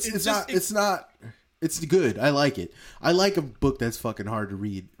 but it's not. It's good. I like it. I like a book that's fucking hard to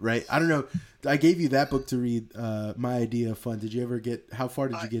read, right? I don't know. I gave you that book to read, My Idea of Fun. Did you ever how far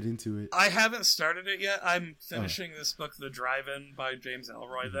did you get into it? I haven't started it yet. I'm finishing this book, The Drive-In by James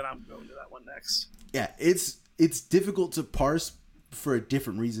Elroy. Then I'm going to that one next. Yeah, it's difficult to parse for a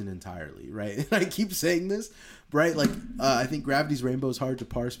different reason entirely, right? And I keep saying this, right? I think Gravity's Rainbow is hard to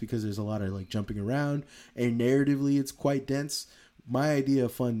parse because there's a lot of jumping around, and narratively it's quite dense. My Idea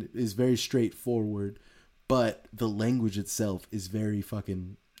of Fun is very straightforward, but the language itself is very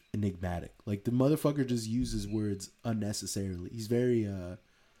fucking enigmatic. The motherfucker just uses words unnecessarily. He's very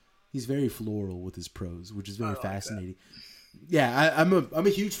floral with his prose, which is very fascinating. Yeah, I'm a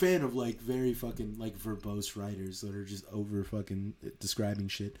huge fan of very fucking verbose writers that are just over fucking describing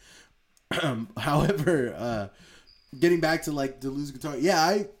shit. However, getting back to Deleuze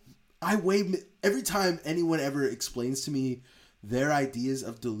Guattari, every time anyone ever explains to me their ideas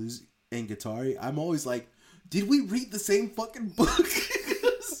of Deleuze and Guattari, I'm always did we read the same fucking book?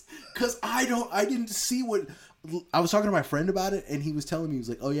 Because I didn't see what... I was talking to my friend about it, and he was telling me, he was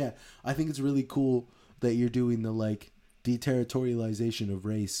like, oh yeah, I think it's really cool that you're doing the, like, deterritorialization of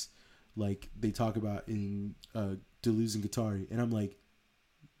race, like they talk about in Deleuze and Guattari. And I'm like,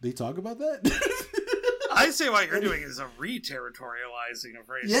 they talk about that? I say what you're doing is a re-territorializing of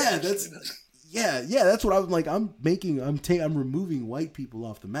race. Yeah, that's what I'm like. I'm removing white people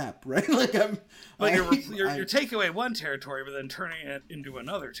off the map, right? Like you're taking away one territory, but then turning it into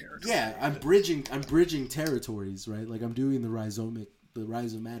another territory. Yeah, I'm bridging territories, right? Like I'm doing the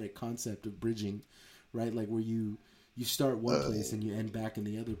rhizomatic concept of bridging, right? Like where you start one place and you end back in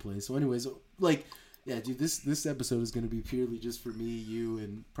the other place. So, anyways, like, yeah, dude, this episode is going to be purely just for me, you,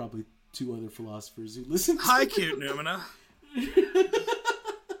 and probably 2 other philosophers who listen. Hi, cute Numina.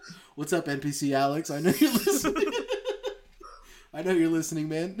 What's up, NPC Alex? I know you're listening. I know you're listening,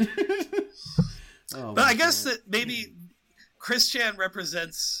 man. But I guess that maybe Christian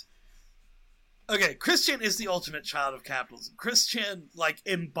represents... Okay, Christian is the ultimate child of capitalism. Christian, like,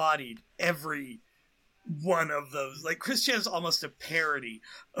 embodied every one of those. Like, Christian is almost a parody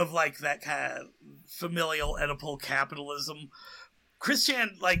of, like, that kind of familial Oedipal capitalism.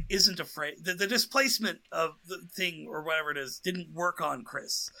 Christian, like, isn't afraid. The displacement of the thing, or whatever it is, didn't work on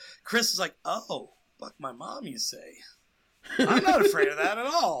Chris. Chris is like, oh, fuck my mom, you say. I'm not afraid of that at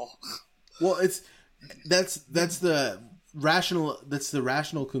all. Well, that's the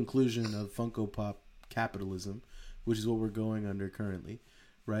rational conclusion of Funko Pop capitalism, which is what we're going under currently,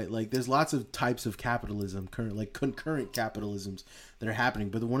 right? Like, there's lots of types of capitalism, like concurrent capitalisms that are happening,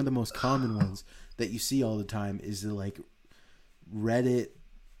 but one of the most common ones that you see all the time is the, like, Reddit,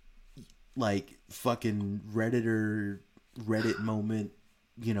 like, fucking Reddit moment,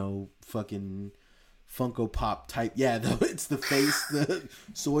 you know, fucking Funko Pop type. Yeah, it's the face, the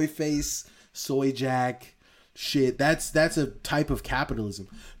soy jack shit. That's a type of capitalism.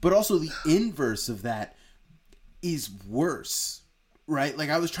 But also the inverse of that is worse, right? Like,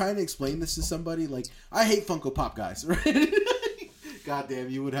 I was trying to explain this to somebody. Like, I hate Funko Pop guys, right? God damn,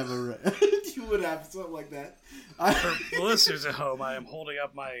 you would have something like that. For the listeners at home, I am holding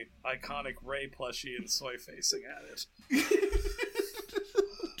up my iconic Ray plushie and soy facing at it.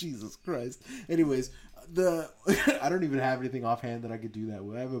 Jesus Christ. Anyways, I don't even have anything offhand that I could do that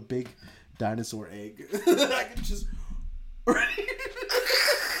with. I have a big dinosaur egg that I can just...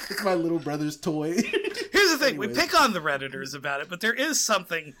 It's my little brother's toy. Here's the thing. Anyways. We pick on the Redditors about it, but there is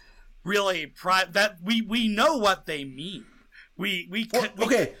something really... that we know what they mean.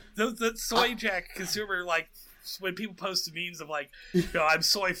 Okay. The soy jack consumer, like, when people post memes of, like, you know, I'm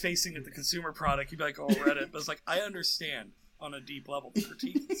soy facing at the consumer product, you'd be like, oh, Reddit. But it's like, I understand on a deep level the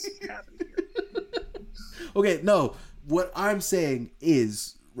critique that's happening here. Okay, no. What I'm saying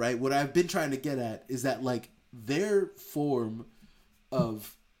is, right, what I've been trying to get at is that, like, their form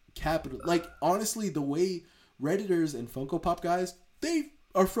of capital, like, honestly, the way Redditors and Funko Pop guys, they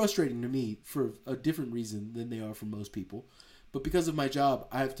are frustrating to me for a different reason than they are for most people. But because of my job,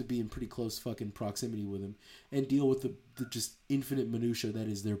 I have to be in pretty close fucking proximity with them and deal with the just infinite minutia that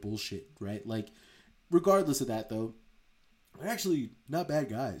is their bullshit, right? Like, regardless of that, though, they're actually not bad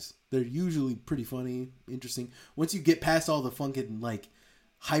guys. They're usually pretty funny, interesting. Once you get past all the fucking, like,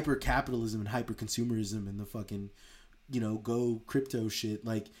 hyper-capitalism and hyper-consumerism and the fucking, you know, go crypto shit,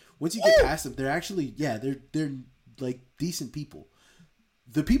 like, once you get past them, they're actually, yeah, they're like, decent people.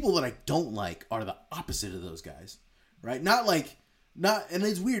 The people that I don't like are the opposite of those guys. Right? And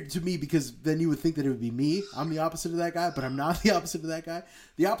it's weird to me because then you would think that it would be me. I'm the opposite of that guy, but I'm not the opposite of that guy.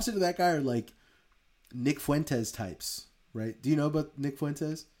 The opposite of that guy are like Nick Fuentes types, right? Do you know about Nick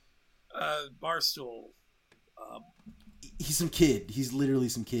Fuentes? Barstool. He's some kid. He's literally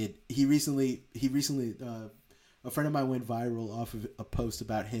some kid. He recently, a friend of mine went viral off of a post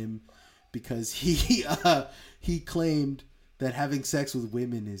about him because he claimed that having sex with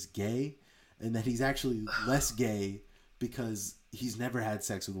women is gay and that he's actually less gay because he's never had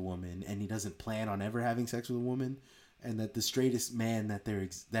sex with a woman and he doesn't plan on ever having sex with a woman, and that the straightest man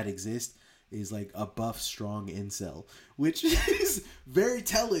that exists is like a buff, strong incel, which is very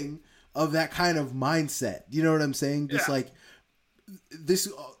telling of that kind of mindset. You know what I'm saying? Just like,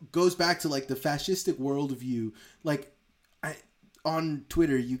 this goes back to like the fascistic worldview. Like, on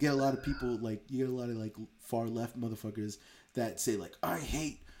Twitter, you get a lot of people, like, you get a lot of like far left motherfuckers that say like, I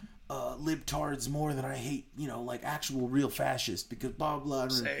hate libtards more than I hate, you know, like actual real fascists because blah blah.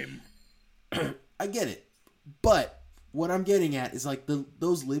 Same. I get it, but what I'm getting at is like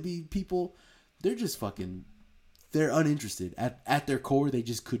those Libby people, they're just fucking, they're uninterested at their core. They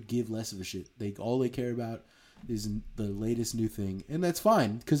just could give less of a shit. All they care about is the latest new thing, and that's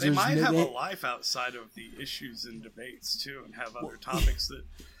fine because they might have a life outside of the issues and debates too, and have other topics that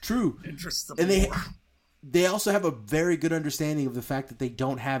interest them more. They also have a very good understanding of the fact that they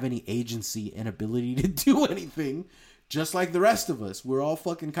don't have any agency and ability to do anything, just like the rest of us. We're all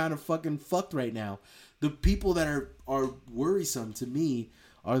fucking fucked right now. The people that are worrisome to me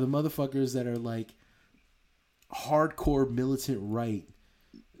are the motherfuckers that are like hardcore militant right,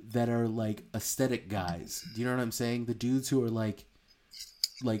 that are like aesthetic guys. Do you know what I'm saying? The dudes who are like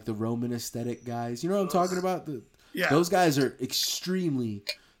the Roman aesthetic guys. You know what I'm talking about? Those guys are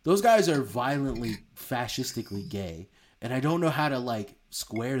those guys are violently fascistically gay, and I don't know how to like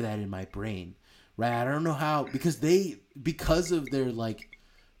square that in my brain, right? I don't know how, because of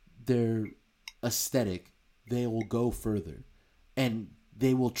their aesthetic, they will go further, and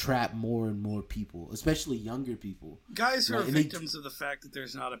they will trap more and more people, especially younger people. Guys who are victims of the fact that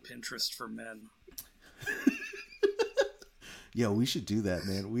there's not a Pinterest for men. Yo, we should do that,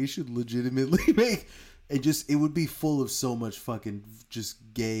 man. We should legitimately make it would be full of so much fucking just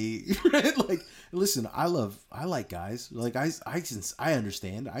gay, right? Like, listen, I like guys. Like, I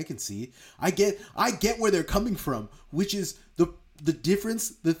understand. I can see. I get where they're coming from, which is the difference.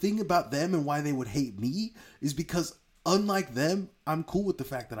 The thing about them and why they would hate me is because, unlike them, I'm cool with the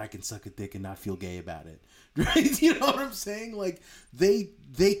fact that I can suck a dick and not feel gay about it. Right? You know what I'm saying? Like, they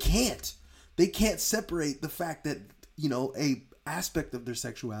can't separate the fact that, you know, a aspect of their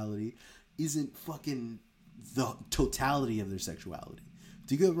sexuality isn't fucking the totality of their sexuality.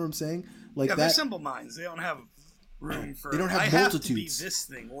 Do you get what I'm saying? Like, they're simple minds. They don't have room for. They don't have I multitudes. have to be this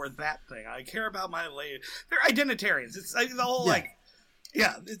thing or that thing. I care about my lady. They're identitarians. It's like the whole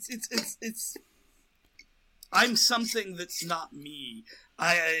It's. I'm something that's not me.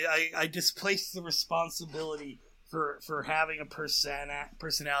 I displace the responsibility for having a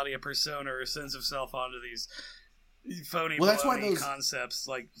personality, a persona, or a sense of self onto these phony concepts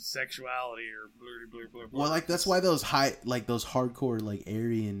like sexuality or blah, blah, blah. Well, like, that's why those those hardcore, like,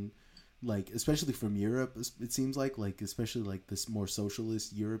 Aryan, like, especially from Europe, it seems like especially like this more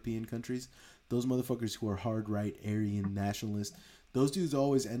socialist European countries, those motherfuckers who are hard right Aryan nationalists, those dudes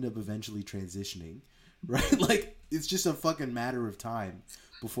always end up eventually transitioning, right? Like, it's just a fucking matter of time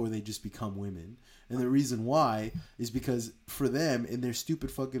before they just become women. And the reason why is because for them, in their stupid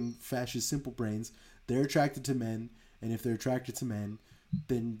fucking fascist simple brains, they're attracted to men, and if they're attracted to men,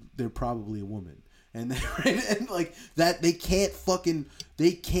 then they're probably a woman. And and like that, they can't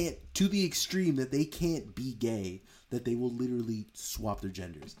to the extreme that they can't be gay, that they will literally swap their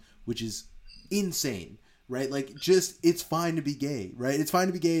genders, which is insane, right? Like, just, it's fine to be gay, right? It's fine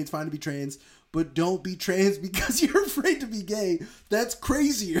to be gay, it's fine to be trans, but don't be trans because you're afraid to be gay. That's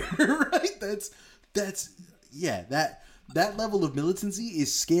crazier, right? That level of militancy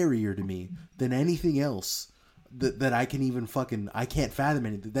is scarier to me than anything else that I can even I can't fathom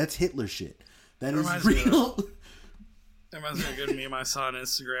anything. That's Hitler shit. That is real. That reminds me of a good meme I saw on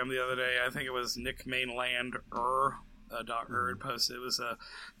Instagram the other day. I think it was Nick Mainland had posted. It was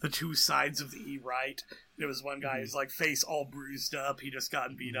the two sides of the E-right. There was one guy who's like face all bruised up. He just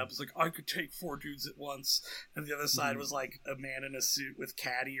gotten beat up. It's like, I could take 4 dudes at once. And the other side was like a man in a suit with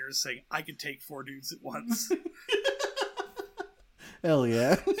cat ears saying, I could take 4 dudes at once. Hell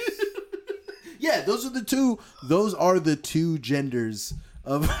yeah. Yeah, those are the two genders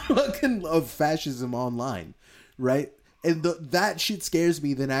of fascism online, right? And that shit scares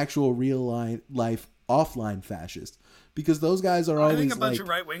me than actual real life offline fascists, because those guys are always. I think a bunch of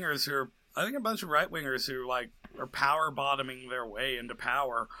right wingers who like are power bottoming their way into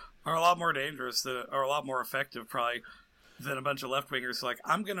power are a lot more dangerous, are a lot more effective probably than a bunch of left wingers. Like,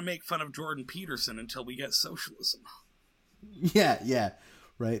 I'm going to make fun of Jordan Peterson until we get socialism. Yeah,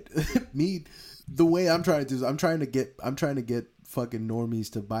 right. Me, the way I'm trying to do is I'm trying to get fucking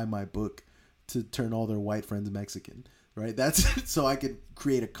normies to buy my book to turn all their white friends Mexican. Right, that's so I could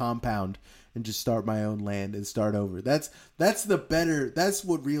create a compound and just start my own land and start over. That's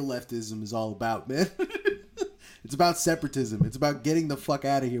what real leftism is all about, man. It's about separatism. It's about getting the fuck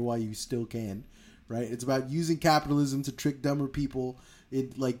out of here while you still can. Right? It's about using capitalism to trick dumber people,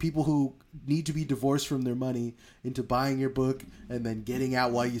 like people who need to be divorced from their money, into buying your book and then getting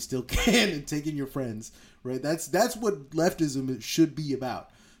out while you still can and taking your friends. Right? That's what leftism should be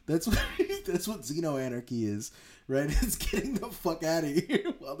about. That's what xeno-anarchy is, right? It's getting the fuck out of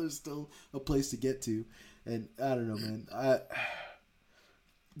here while there's still a place to get to. And I don't know, man.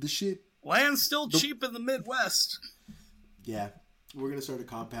 Land's still cheap in the Midwest. Yeah. We're going to start a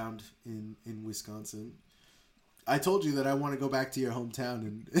compound in Wisconsin. I told you that I want to go back to your hometown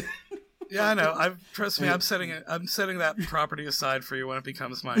and Yeah, I know. Trust me. I'm setting that property aside for you when it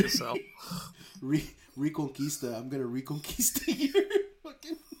becomes mine to sell. Reconquista. I'm gonna reconquista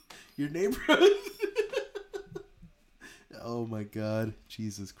your neighborhood. Oh my God,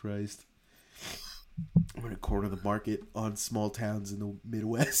 Jesus Christ! I'm gonna corner the market on small towns in the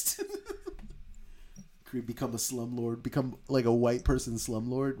Midwest. Become a slumlord, become like a white person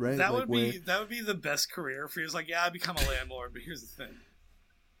slumlord, right? That like would be the best career for you. It's like, yeah, I become a landlord, but here's the thing: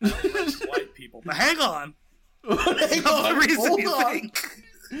 I don't rent to white people. But hang on, hang on, the reason hold you on. think.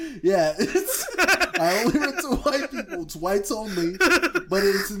 Yeah, I only rent to white people. It's whites only, but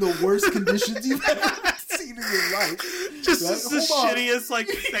it's in the worst conditions you've ever seen in your life. Just right? The shittiest, like,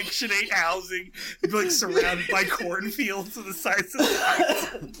 Section 8 housing, like, surrounded by cornfields to the sides of the house.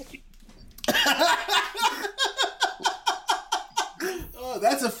 Oh,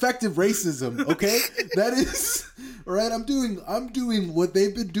 that's effective racism, okay? That is right. I'm doing what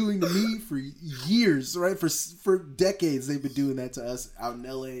they've been doing to me for years, right? For decades, they've been doing that to us out in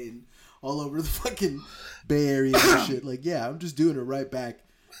LA and all over the fucking Bay Area and shit. Like, yeah, I'm just doing it right back.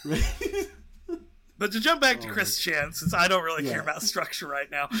 Right? But to jump back to Chris Chan, since I don't really care about structure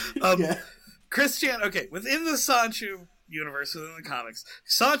right now, Chris Chan. Okay, within the Sanchu universe, within the comics,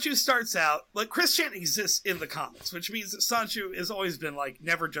 Sanchu starts out like Chris Chan exists in the comics, which means that Sanchu has always been like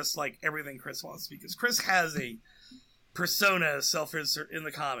never just like everything Chris wants, because Chris has a persona self-insert in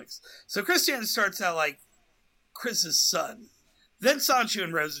the comics. So Chris Chan starts out like Chris's son. Then Sanchu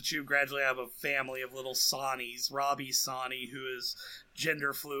and Rosachu gradually have a family of little Sanis. Robbie Sani, who is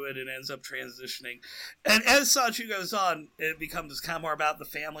gender fluid and ends up transitioning. And as Sanchu goes on, it becomes kind of more about the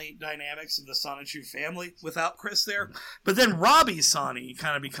family dynamics of the Sanchu family without Chris there. But then Robbie Sani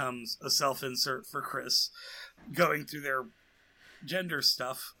kind of becomes a self-insert for Chris, going through their gender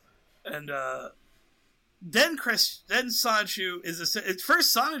stuff. And then Sanchu is at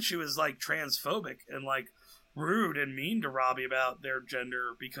first Sanchu is like transphobic and like rude and mean to Robbie about their gender,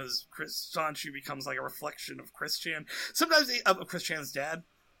 because Sanchu becomes like a reflection of Chris Chan. Sometimes of Chris Chan's dad.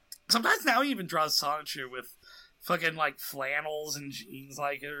 Sometimes now he even draws Sanchu with fucking like flannels and jeans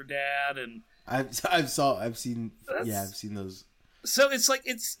like her dad. And I've seen those. So it's like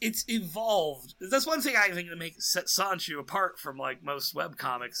it's evolved. That's one thing I think that makes Sanchu apart from like most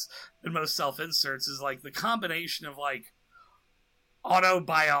webcomics and most self-inserts is like the combination of like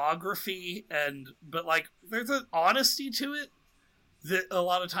autobiography but like there's an honesty to it that a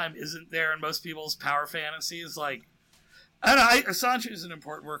lot of time isn't there in most people's power fantasies. Like, I don't know, Sanchu is an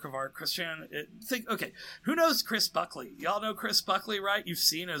important work of art. Chris Chan, okay, who knows Chris Buckley? Y'all know Chris Buckley, right? You've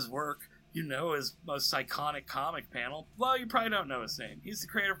seen his work. You know his most iconic comic panel. Well, you probably don't know his name. He's the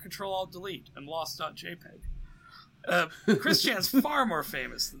creator of Control-Alt-Delete and Lost.jpg. Chris Chan's far more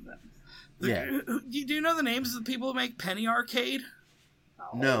famous than them. Do you know the names of the people who make Penny Arcade?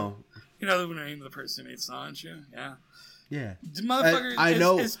 No. You know the name of the person who made Sanchu? Yeah. Yeah. Motherfucker, I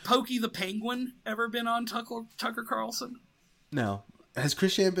know. Has Pokey the Penguin ever been on Tucker Carlson? No. Has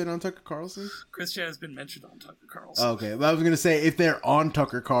Chris Chan been on Tucker Carlson? Chris Chan has been mentioned on Tucker Carlson. Okay, but I was going to say, if they're on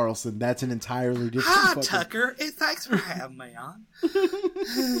Tucker Carlson, that's an entirely different... Hi, Tucker. Hey, thanks for having me on.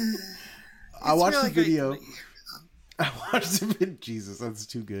 I watched the video... Jesus, that's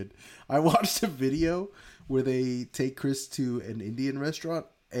too good. I watched a video where they take Chris to an Indian restaurant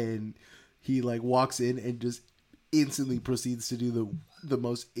and he like walks in and just instantly proceeds to do the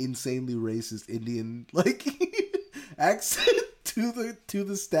most insanely racist Indian like accent to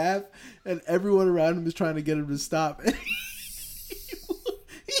the staff, and everyone around him is trying to get him to stop. And he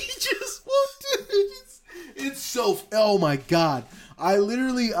just won't do it. It's so... Oh my God. I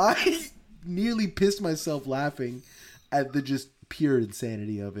nearly pissed myself laughing at the just pure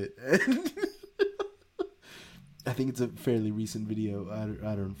insanity of it. I think it's a fairly recent video. I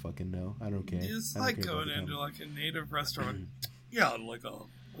don't fucking know. I don't care. It's like going into like a native restaurant. Yeah, I'd like to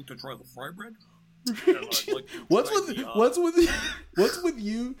try the fry bread. What's with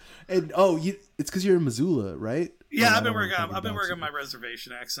you? And it's because you're in Missoula, right? Yeah, I've been working on my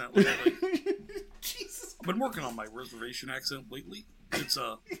reservation accent lately. Jesus, I've been working on my reservation accent lately. It's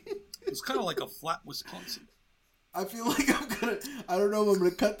kind of like a flat Wisconsin. I feel like I don't know if I'm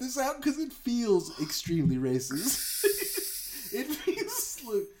gonna cut this out because it feels extremely racist. It feels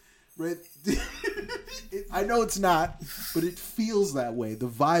like, right? I know it's not, but it feels that way. The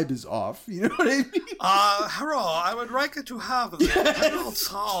vibe is off. You know what I mean? Hello, I would like to have the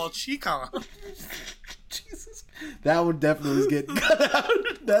tall chica. Jesus. That one definitely is getting cut out.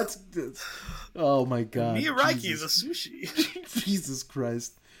 That's oh my God. Miyaraki the sushi. Jesus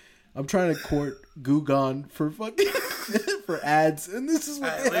Christ. I'm trying to court Gugon for fucking for ads, and this is what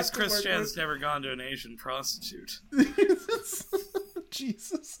at least Chris Chan's never gone to an Asian prostitute.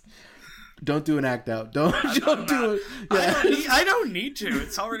 Jesus. Don't do an act out. Don't do it. Yeah. I don't need to.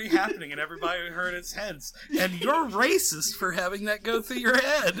 It's already happening, and everybody heard its heads. And you're racist for having that go through your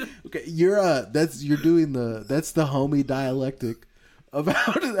head. Okay, that's the homie dialectic of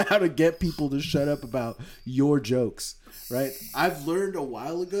how to get people to shut up about your jokes, right? I've learned a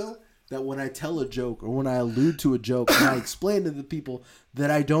while ago that when I tell a joke or when I allude to a joke, and I explain to the people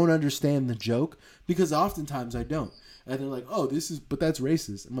that I don't understand the joke, because oftentimes I don't, and they're like, "Oh, but that's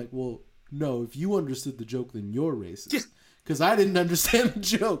racist." I'm like, "Well, no, if you understood the joke, then you're racist. Because I didn't understand the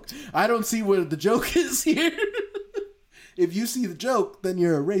joke. I don't see what the joke is here. If you see the joke, then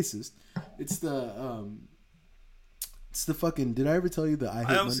you're a racist." It's the fucking. Did I ever tell you that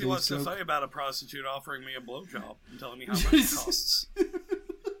I don't see what's so funny about a prostitute offering me a blowjob and telling me how much it costs.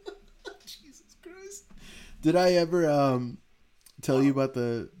 Jesus Christ! Did I ever tell you about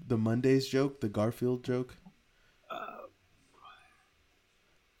the Mondays joke, the Garfield joke?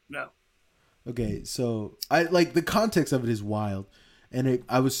 No. Okay, so I like the context of it is wild, and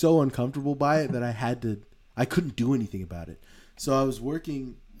I was so uncomfortable by it that I couldn't do anything about it. So I was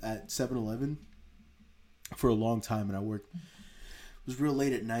working at 7-Eleven for a long time, and it was real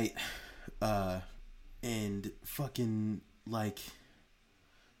late at night, and fucking like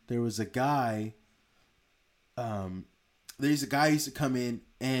there was a guy. There's a guy who used to come in,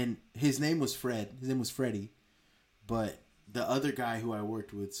 and his name was Fred. His name was Freddie, but the other guy who I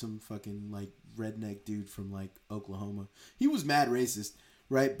worked with, some fucking like redneck dude from like Oklahoma, he was mad racist,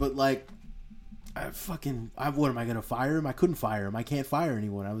 right? But like, what am I gonna fire him? I couldn't fire him. I can't fire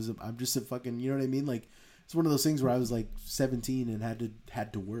anyone. I'm just a fucking, you know what I mean? Like, it's one of those things where I was like 17 and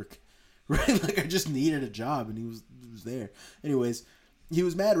had to work, right? Like I just needed a job, and he was there. Anyways, he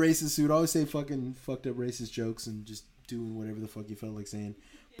was mad racist. He would always say fucking fucked up racist jokes and just doing whatever the fuck he felt like saying.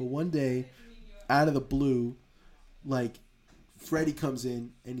 But one day, out of the blue, like, Freddie comes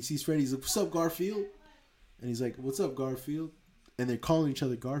in, and he sees Freddie. He's like, "What's up, Garfield?" And he's like, "What's up, Garfield?" And they're calling each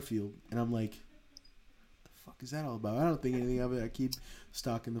other Garfield. And I'm like, "What the fuck is that all about?" I don't think anything of it. I keep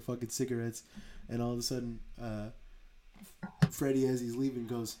stocking the fucking cigarettes. And all of a sudden, Freddie, as he's leaving,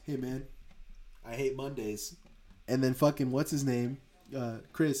 goes, "Hey, man, I hate Mondays." And then fucking, what's his name?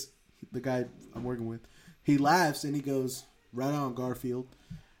 Chris, the guy I'm working with, he laughs, and he goes, "Right on, Garfield."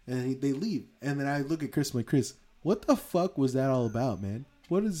 And they leave. And then I look at Chris, I'm like, "Chris, what the fuck was that all about, man?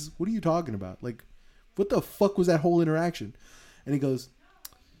 What are you talking about? Like, what the fuck was that whole interaction?" And he goes,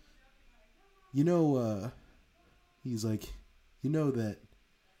 he's like, that.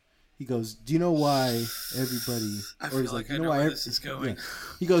 He goes, "Do you know why everybody?" I feel like I know where this is going. Yeah.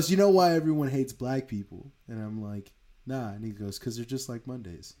 He goes, "You know why everyone hates black people?" And I'm like, "Nah." And he goes, "Because they're just like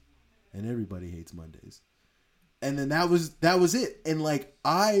Mondays, and everybody hates Mondays." And then that was it. And like,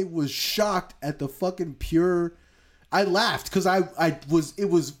 I was shocked at the fucking pure. I laughed because it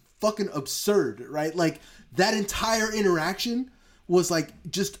was fucking absurd, right? Like, that entire interaction was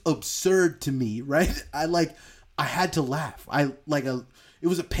like just absurd to me, right? I had to laugh. It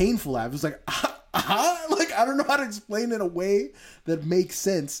was a painful laugh. It was like, like, I don't know how to explain it in a way that makes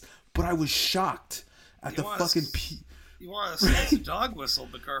sense, but I was shocked at the fucking. You want to say it's a dog whistle,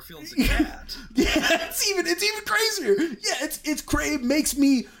 but Garfield's a cat. Yeah, it's even crazier. Yeah, it's crazy.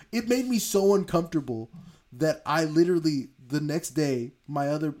 It made me so uncomfortable that I literally, the next day,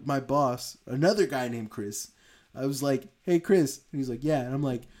 my boss, another guy named Chris, I was like, "Hey, Chris," and he's like, "Yeah," and I'm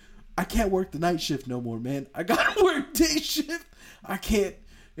like, "I can't work the night shift no more, man. I gotta work day shift. I can't."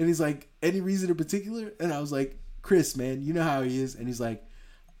 And he's like, "Any reason in particular?" And I was like, "Chris, man, you know how he is." And he's like,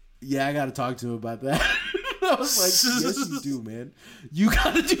 "Yeah, I gotta talk to him about that." I was like, "Yes, you do, man. You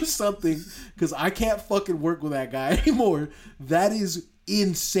gotta do something, because I can't fucking work with that guy anymore. That is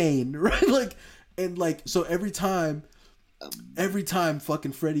insane," right? Like, and like, so every time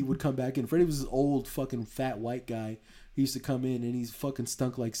fucking Freddie would come back in. Freddie was this old fucking fat white guy. He used to come in, and he's fucking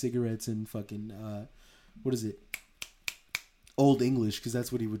stunk like cigarettes and fucking what is it? Old English, because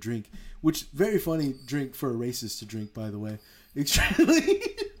that's what he would drink. Which, very funny drink for a racist to drink, by the way.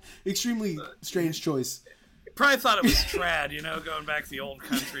 Extremely strange choice. Probably thought it was trad, going back to the old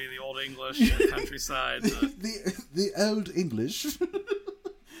country, the old English, the countryside. The old English.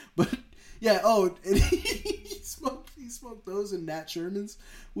 But yeah, and he smoked those in Nat Shermans,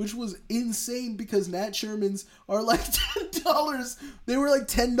 which was insane because Nat Shermans are like $10. They were like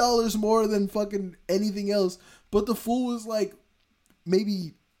 $10 more than fucking anything else. But the fool was like,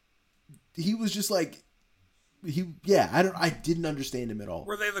 maybe he was just like, I didn't understand him at all.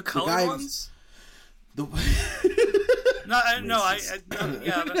 Were they the colored ones? The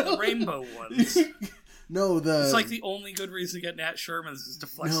the rainbow ones. No, it's like the only good reason to get Nat Sherman's is to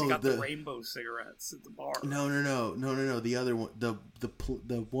flex. No, you got the rainbow cigarettes at the bar. No. The other one,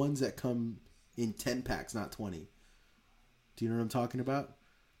 the ones that come in 10 packs, not 20. Do you know what I'm talking about?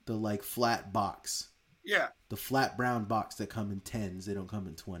 The like flat box. Yeah. The flat brown box that come in 10s. They don't come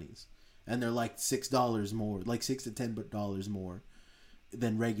in 20s, and they're like $6 more, like $6 to $10 more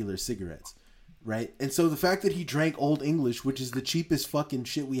than regular cigarettes, right? And so the fact that he drank Old English, which is the cheapest fucking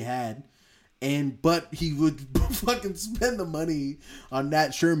shit we had, but he would fucking spend the money on Nat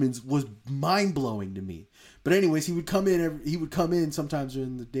Sherman's was mind blowing to me. But anyways, he would come in sometimes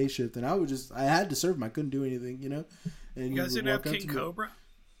during the day shift, and I had to serve him. I couldn't do anything, you know. And you guys didn't have King Cobra?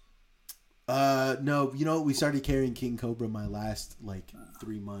 No. You know, we started carrying King Cobra my last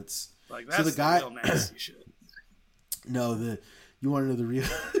 3 months. Like that's so the guy, real nasty shit. No, you want to know the real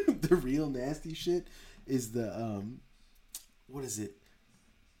the real nasty shit is the what is it?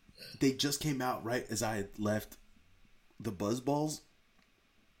 They just came out right as I had left the Buzz Balls,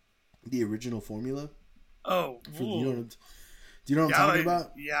 the original formula. Oh, do you know what I'm talking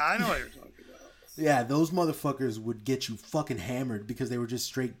about? Yeah, I know what you're talking about. Yeah, those motherfuckers would get you fucking hammered because they were just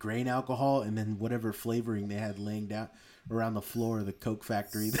straight grain alcohol and then whatever flavoring they had laying down around the floor of the Coke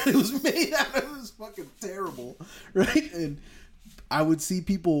factory that it was made out of. It was fucking terrible, right? And I would see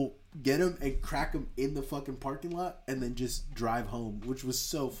people get them and crack them in the fucking parking lot and then just drive home, which was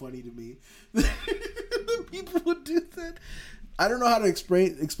so funny to me. People would do that. I don't know how to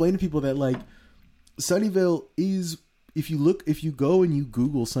explain to people that like Sunnyvale is, if you go and you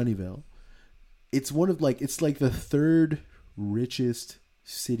Google Sunnyvale, it's it's like the third richest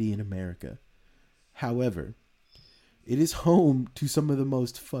city in America. However, it is home to some of the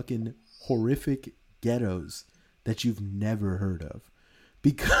most fucking horrific ghettos that you've never heard of.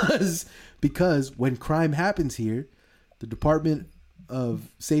 Because when crime happens here, the Department of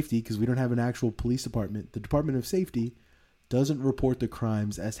Safety, because we don't have an actual police department, the Department of Safety doesn't report the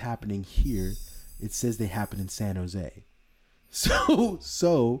crimes as happening here. It says they happen in San Jose.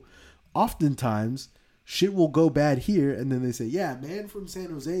 So oftentimes shit will go bad here, and then they say, yeah, a man from San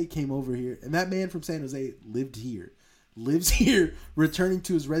Jose came over here, and that man from San Jose lives here, returning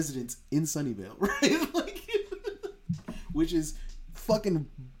to his residence in Sunnyvale, right? Which is fucking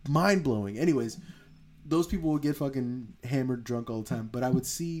mind-blowing. Anyways, those people would get fucking hammered drunk all the time, but I would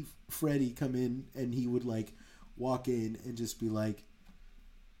see Freddie come in, and he would walk in and just be like,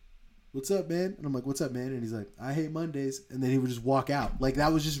 what's up, man? And I'm like, what's up, man? And he's like, I hate Mondays. And then he would just walk out.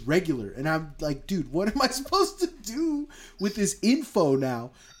 That was just regular. And I'm like, dude, what am I supposed to do with this info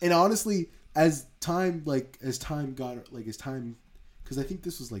now? And honestly, as time got, because I think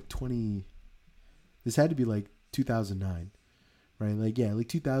this was this had to be 2009, right?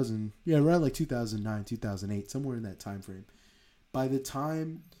 2000, around 2009, 2008, somewhere in that time frame. By the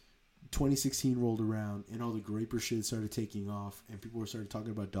time 2016 rolled around and all the Graper shit started taking off and people started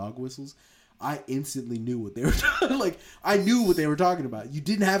talking about dog whistles, I instantly knew what they were I knew what they were talking about. You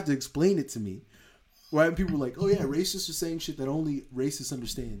didn't have to explain it to me, right? And people were like, oh yeah, racists are saying shit that only racists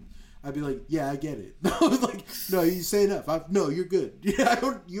understand. I'd be like, yeah, I get it. No, you say enough. No, you're good. Yeah,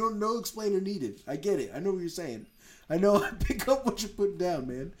 you don't know explainer needed. I get it. I know what you're saying. I know. I pick up what you're putting down,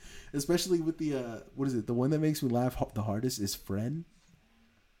 man. Especially with the what is it? The one that makes me laugh the hardest is Friend.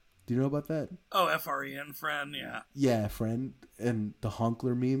 Do you know about that? Oh, FREN, Friend, yeah. Yeah, Friend. And the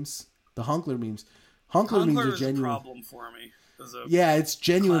Honkler memes. Honkler memes are genuine. Is a problem for me. Yeah, it's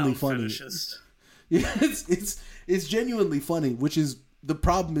genuinely funny. Fetishist. Yeah, it's genuinely funny, which is the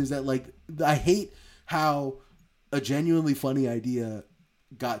problem is that I hate how a genuinely funny idea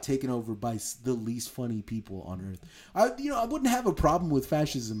got taken over by the least funny people on earth. I wouldn't have a problem with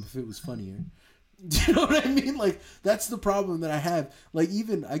fascism if it was funnier. Do you know what I mean? That's the problem that I have.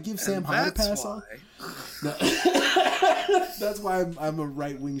 Even I give Sam Hyde a pass on. No. That's why I'm a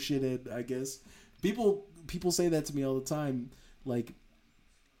right wing shithead, I guess. People say that to me all the time.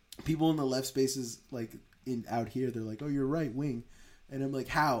 People in the left spaces, out here, they're like, "Oh, you're right wing," and I'm like,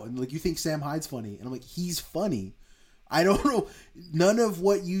 "How?" And you think Sam Hyde's funny, and I'm like, "He's funny." I don't know. None of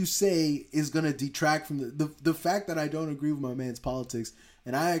what you say is gonna detract from the fact that I don't agree with my man's politics.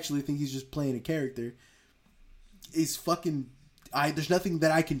 And I actually think he's just playing a character. Is fucking. There's nothing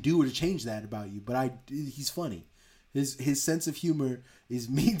that I can do to change that about you. But he's funny. His sense of humor is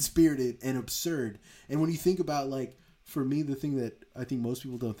mean spirited and absurd. And when you think about for me, the thing that I think most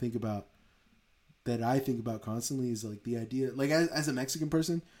people don't think about, that I think about constantly, is the idea. As a Mexican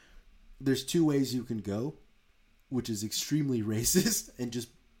person, there's two ways you can go, which is extremely racist and just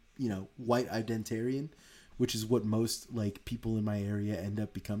white identitarian, which is what most people in my area end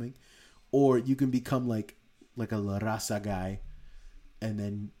up becoming, or you can become like a La Raza guy, and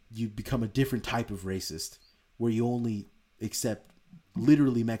then you become a different type of racist where you only accept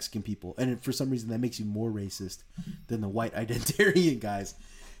literally Mexican people, and for some reason that makes you more racist than the white identitarian guys.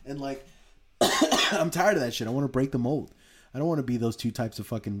 And like, I'm tired of that shit. I want to break the mold. I don't want to be those two types of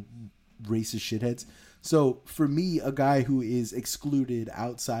fucking racist shitheads. So for me, a guy who is excluded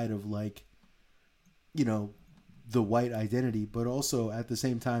outside of like, you know, the white identity, but also at the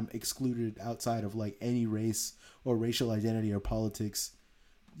same time excluded outside of like any race or racial identity or politics,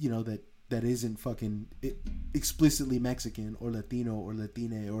 you know, that isn't fucking explicitly Mexican or Latino or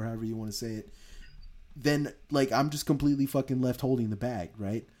Latina or however you want to say it, then like I'm just completely fucking left holding the bag,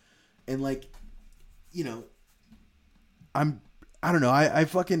 right? And like, you know, I don't know.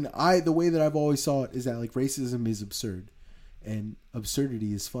 The way that I've always saw it is that like racism is absurd and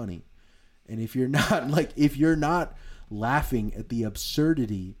absurdity is funny. And if you're not laughing at the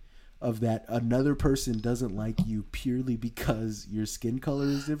absurdity of that another person doesn't like you purely because your skin color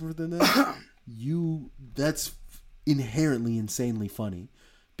is different than them, that's inherently insanely funny.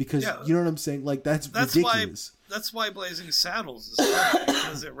 Because you know what I'm saying? Like that's ridiculous. That's why Blazing Saddles is funny,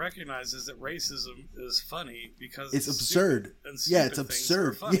 because it recognizes that racism is funny because it's absurd. Yeah, it's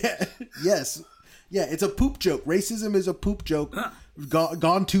absurd. Yeah, yes, yeah, it's a poop joke. Racism is a poop joke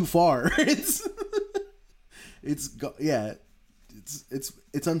gone too far. It's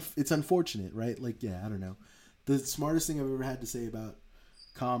unfortunate, right? Like, yeah, I don't know. The smartest thing I've ever had to say about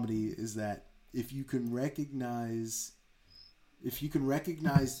comedy is that if you can recognize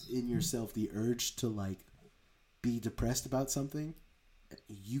in yourself the urge to like be depressed about something,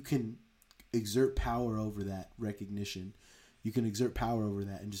 you can exert power over that recognition. You can exert power over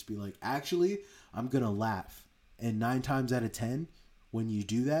that and just be like, actually, I'm going to laugh. And 9 times out of 10, when you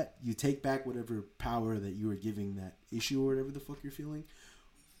do that, you take back whatever power that you were giving that issue or whatever the fuck you're feeling.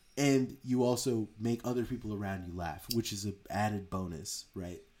 And you also make other people around you laugh, which is an added bonus,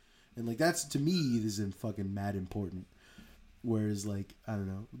 right? And like, that's, to me, this is fucking mad important. Whereas, like, I don't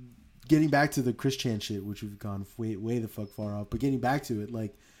know, getting back to the Christian shit, which we've gone way the fuck far off, but getting back to it,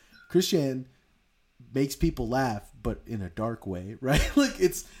 like, Christian makes people laugh, but in a dark way, right? Like,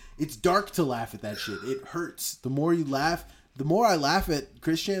 it's dark to laugh at that shit. It hurts. The more you laugh, the more I laugh at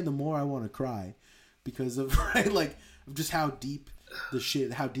Christian, the more I want to cry, because of right, like, of just how deep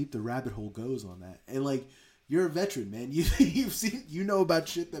the rabbit hole goes on that. And like, you're a veteran, man. You've seen, you know about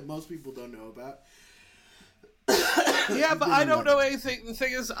shit that most people don't know about. Yeah, but I don't know anything. The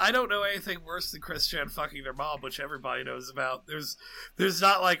thing is, I don't know anything worse than Christian fucking their mom, which everybody knows about. There's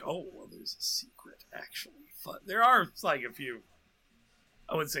not like, oh, well, there's a secret, actually. There are, like, a few,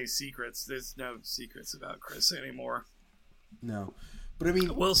 I wouldn't say secrets. There's no secrets about Chris anymore. No. But I mean,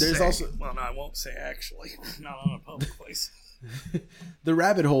 no, I won't say actually. Not on a public place. The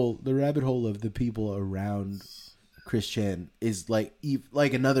rabbit hole of the people around Christian is like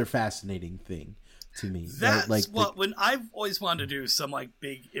another fascinating thing to me. That's right? Like when I've always wanted to do some like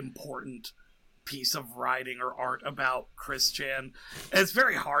big important piece of writing or art about Christian. And it's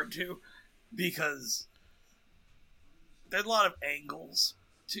very hard to, because there's a lot of angles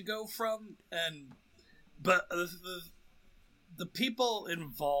to go from, but the people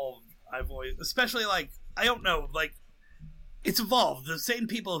involved, I've always, especially like, I don't know, like, it's evolved. The same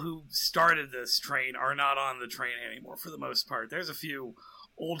people who started this train are not on the train anymore for the most part. There's a few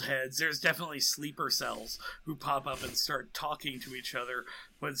old heads. There's definitely sleeper cells who pop up and start talking to each other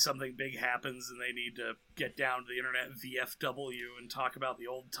when something big happens and they need to get down to the internet VFW and talk about the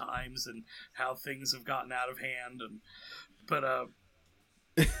old times and how things have gotten out of hand. But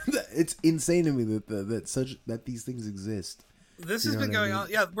it's insane to me that these things exist. This has been going on.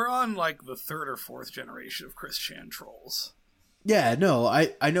 Yeah, we're on like the 3rd or 4th generation of Christian trolls. Yeah, no,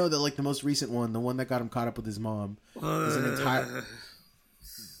 I know that like the most recent one, the one that got him caught up with his mom, is an entire.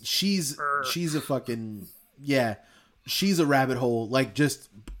 She's a fucking, yeah, she's a rabbit hole, like, just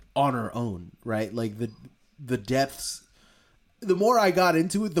on her own, right? Like the depths. The more I got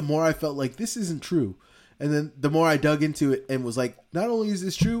into it, the more I felt like this isn't true, and then the more I dug into it and was like, not only is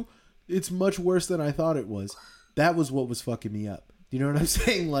this true, it's much worse than I thought it was. That was what was fucking me up. You know what I'm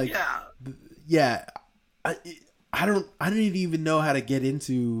saying? Like, yeah. I don't even know how to get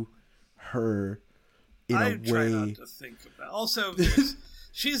into her in a way. I try not to think about. Also,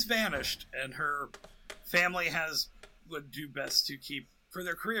 she's vanished, and her family would do best to keep, for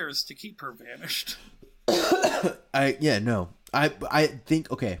their careers, to keep her vanished. I think,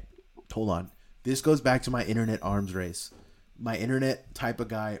 okay, hold on. This goes back to my internet arms race. My internet type of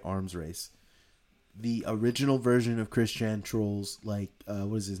guy arms race. The original version of Christian trolls, like,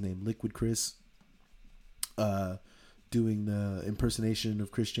 what is his name? Liquid Chris, doing the impersonation of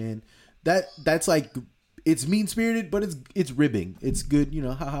Christian. That's like it's mean spirited, but it's ribbing. It's good, you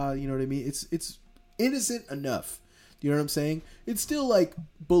know, haha, you know what I mean? It's innocent enough. You know what I'm saying? It's still like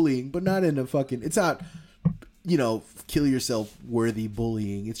bullying, but not in a fucking. It's not, you know, kill yourself worthy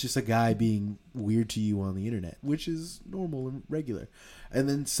bullying. It's just a guy being weird to you on the internet, which is normal and regular. And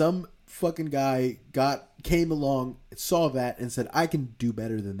then some fucking guy came along, saw that, and said, I can do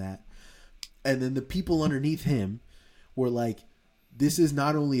better than that. And then the people underneath him were like, this is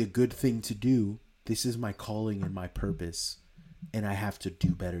not only a good thing to do, this is my calling and my purpose, and I have to do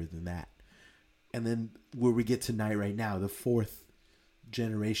better than that. And then where we get tonight right now, the fourth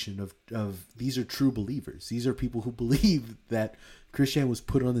generation of these are true believers. These are people who believe that Christianity was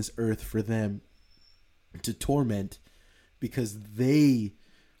put on this earth for them to torment because they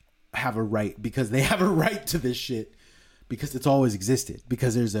have a right to this shit, because it's always existed,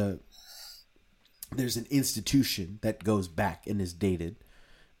 because there's an institution that goes back and is dated,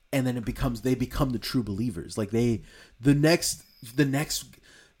 and then they become the true believers. Like the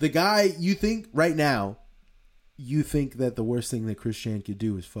guy, you think right now, you think that the worst thing that Christian could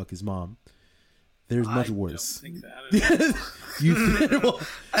do is fuck his mom. There's much worse. I don't think that.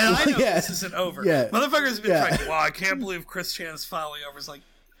 I know this isn't over. Yeah. Motherfuckers have been like, wow, I can't believe Christian's finally over. It's like,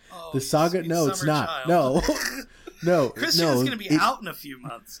 oh, the saga. No, it's not. Child. No. No, Christian's going to be out in a few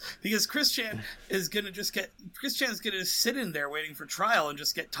months because Christian's going to sit in there waiting for trial and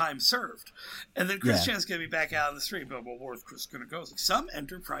just get time served. And then Christian's going to be back out in the street. But where's Chris going to go? Like, some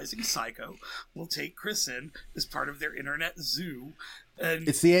enterprising psycho will take Chris in as part of their internet zoo. And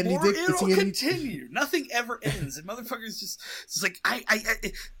it's the Andy Dick. It'll continue. Nothing ever ends. And motherfuckers it's like,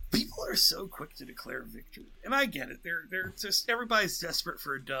 people are so quick to declare victory. And I get it. They're just, everybody's desperate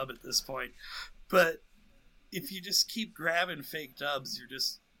for a dub at this point. But if you just keep grabbing fake dubs, you're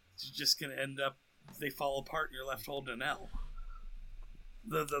just going to end up, they fall apart and you're left holding an L.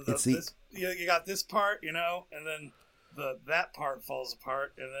 You got this part, you know, and then that part falls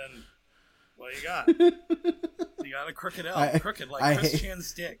apart, and then what you got? You got a crooked L, crooked like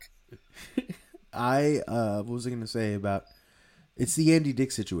Christian's dick. What was I going to say about? It's the Andy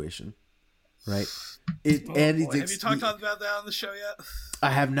Dick situation, right? Andy Dick. Have you talked about that on the show yet? I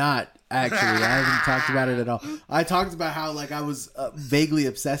have not, actually. I haven't talked about it at all. I talked about how like I was vaguely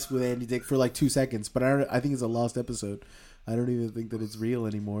obsessed with Andy Dick for like 2 seconds, but I think it's a lost episode. I don't even think that it's real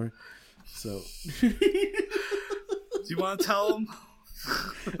anymore. So, do you want to tell him?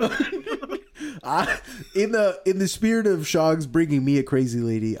 In the spirit of Shog's bringing me a crazy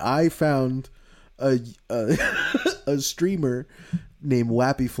lady, I found a streamer named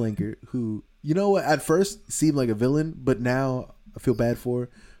Wappy Flanker who, you know what, at first seemed like a villain, but now I feel bad for.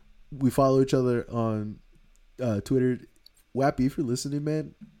 We follow each other on Twitter. Wappy, if you're listening,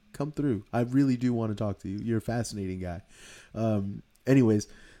 man, come through. I really do want to talk to you. You're a fascinating guy. Anyways,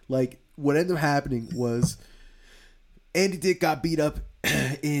 like what ended up happening was Andy Dick got beat up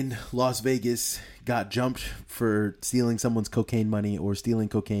in Las Vegas, got jumped for stealing someone's cocaine money or stealing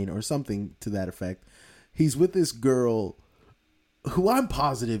cocaine or something to that effect. He's with this girl who I'm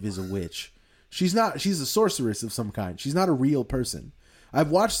positive is a witch. She's a sorceress of some kind. She's not a real person. I've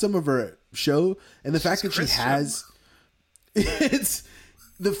watched some of her show, and the fact that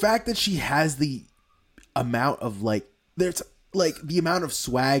she has the amount of there's the amount of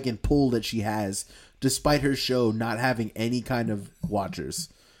swag and pull that she has, despite her show not having any kind of watchers,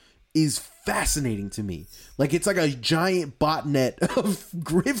 is fascinating to me. Like, it's like a giant botnet of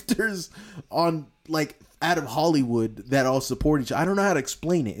grifters on out of Hollywood that all support each other. I don't know how to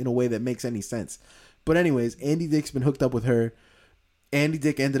explain it in a way that makes any sense. But anyways, Andy Dick's been hooked up with her. Andy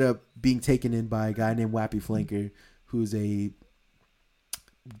Dick ended up being taken in by a guy named Wappy Flanker, who's a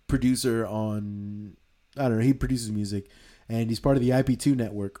producer on, I don't know, he produces music. And he's part of the IP2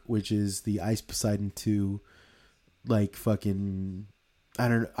 network, which is the Ice Poseidon 2, fucking, I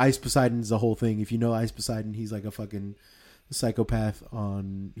don't know, Ice Poseidon's the whole thing. If you know Ice Poseidon, he's like a fucking psychopath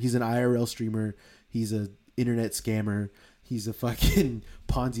he's an IRL streamer. He's a internet scammer. He's a fucking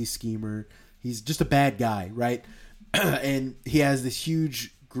Ponzi schemer. He's just a bad guy, right? And he has this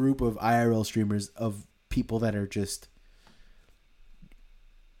huge group of IRL streamers of people that are just,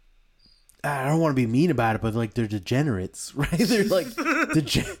 I don't want to be mean about it, but they're degenerates, right? They're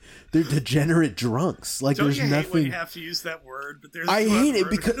they're degenerate drunks. Like, don't there's you nothing. Hate when you have to use that word, but there's. I hate it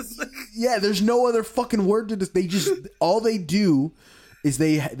because there's no other fucking word to this. They just all they do is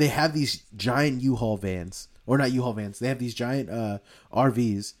they have these giant U-Haul vans, or not U-Haul vans. They have these giant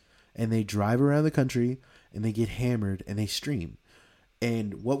RVs, and they drive around the country, and they get hammered, and they stream.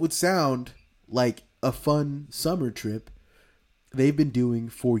 And what would sound like a fun summer trip, they've been doing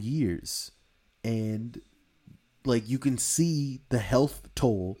for years. And you can see the health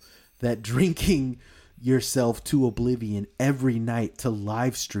toll that drinking yourself to oblivion every night to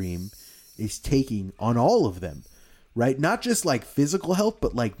live stream is taking on all of them, right? Not just like physical health,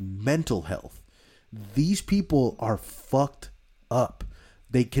 but like mental health. These people are fucked up.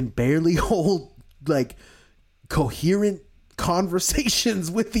 They can barely hold like coherent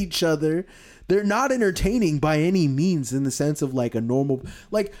conversations with each other. They're not entertaining by any means in the sense of like a normal,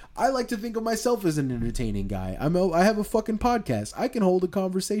 like I like to think of myself as an entertaining guy. I have a fucking podcast. I can hold a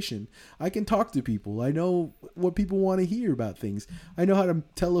conversation. I can talk to people. I know what people want to hear about things. I know how to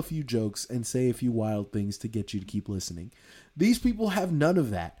tell a few jokes and say a few wild things to get you to keep listening. These people have none of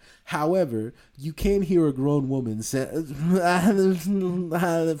that. However, you can hear a grown woman say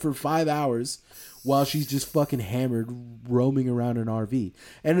for 5 hours while she's just fucking hammered roaming around an RV.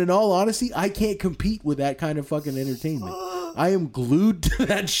 And in all honesty, I can't compete with that kind of fucking entertainment. I am glued to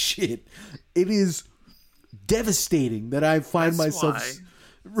that shit. It is devastating that I find myself... That's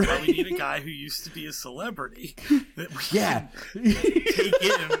why we need a guy who used to be a celebrity that we can take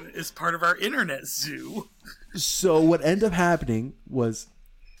in as part of our internet zoo. So what ended up happening was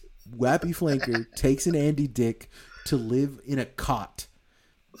Wappy Flanker takes an Andy Dick to live in a cot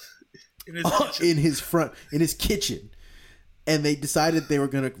in his kitchen, and they decided they were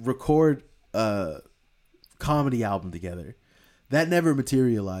going to record a comedy album together. That never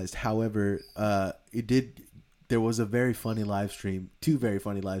materialized. However, it did. There was a very funny live stream, two very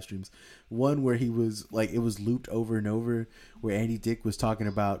funny live streams. One where he was like, it was looped over and over, where Andy Dick was talking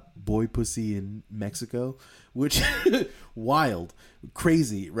about boy pussy in Mexico, which wild,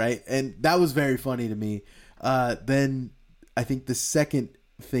 crazy, right? And that was very funny to me. Then I think the second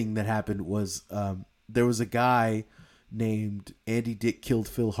thing that happened was there was a guy named Andy Dick Killed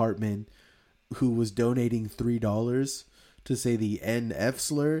Phil Hartman who was donating $3 to say the NF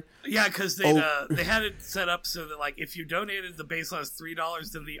slur. Yeah, because they had it set up so that like if you donated the baseline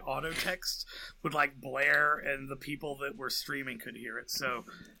 $3, then the auto text would like blare and the people that were streaming could hear it. So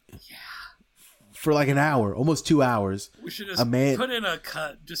yeah. For like an hour, almost 2 hours. We should just put in a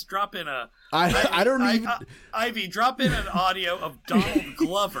cut. Just drop in a... Ivy, drop in an audio of Donald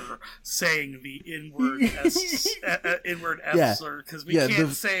Glover saying the inward F slur, because we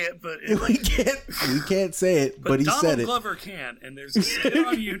can't say it, but... we can't say it, but he Donald said it. Donald Glover can, and there's a skit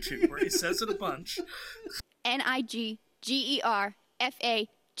on YouTube where he says it a bunch.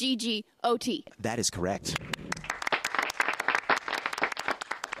 NIGGERFAGGOT. That is correct.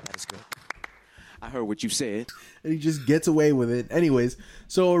 That is good. I heard what you said. And he just gets away with it. Anyways,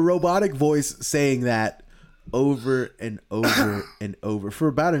 so a robotic voice saying that over and over and over for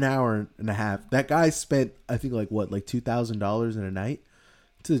about an hour and a half. That guy spent, I think, like $2,000 in a night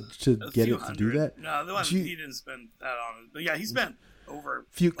to get it to do that. No, he didn't spend that on it. But yeah, he spent over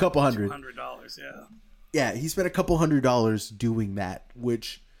couple hundred. $200, yeah. Yeah, he spent a couple $100 doing that,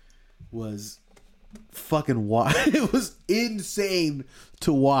 which was fucking wild. It was insane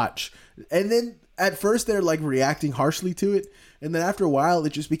to watch. And then at first they're like reacting harshly to it, and then after a while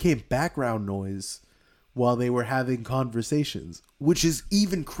it just became background noise while they were having conversations, which is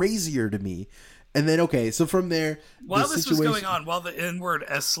even crazier to me. And then so from there, while this was going on, while the inward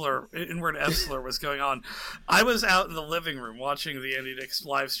F slur was going on, I was out in the living room watching the Andy Dick's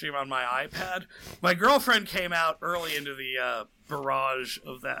live stream on my iPad. My girlfriend came out early into the barrage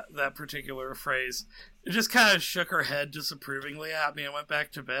of that particular phrase. It just kind of shook her head disapprovingly at me and went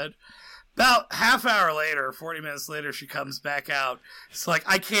back to bed. About half hour later, 40 minutes later, she comes back out. It's like,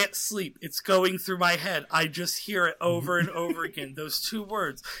 I can't sleep. It's going through my head. I just hear it over and over again. Those two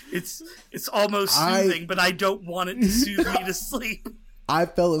words. It's almost soothing, but I don't want it to soothe me to sleep. I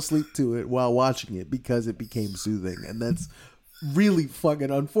fell asleep to it while watching it because it became soothing. And that's really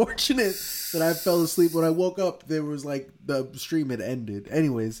fucking unfortunate that I fell asleep. When I woke up, there was like the stream had ended.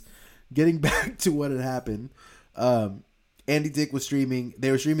 Anyways, getting back to what had happened. Andy Dick was streaming. They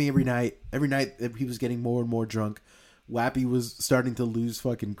were streaming every night. Every night he was getting more and more drunk. Wappy was starting to lose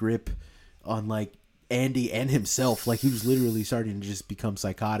fucking grip on like Andy and himself. Like he was literally starting to just become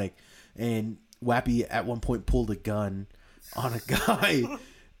psychotic. And Wappy at one point pulled a gun on a guy,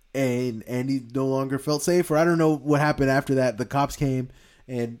 and Andy no longer felt safe. Or I don't know what happened after that. The cops came,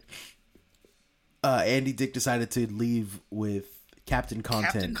 and Andy Dick decided to leave with Captain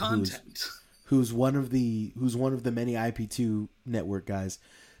Content. Who's one of the many IP2 network guys.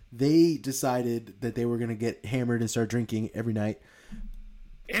 They decided that they were going to get hammered and start drinking every night.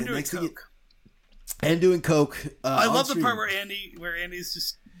 And doing coke. I love the part where Andy's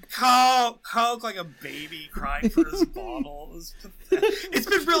just coke like a baby crying for his bottle. It's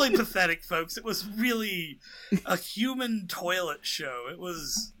been really pathetic, folks. It was really a human toilet show. It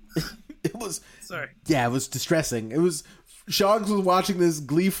was sorry. Yeah, it was distressing. It was... Shoggs was watching this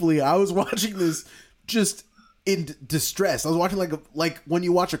gleefully. I was watching this just in distress. I was watching like when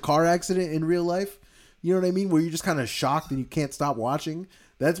you watch a car accident in real life. You know what I mean? Where you're just kind of shocked and you can't stop watching.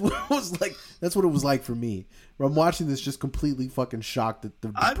 That's what it was like. That's what it was like for me. Where I'm watching this, just completely fucking shocked at the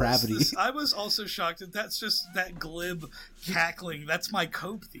depravity. I was also shocked that that's just that glib cackling. That's my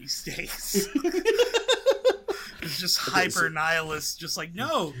cope these days. It's just hyper nihilist. Just like,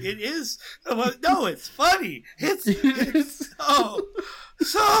 no, it is. No, it's funny. It's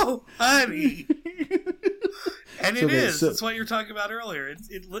so funny. And it is. It's what you were talking about earlier.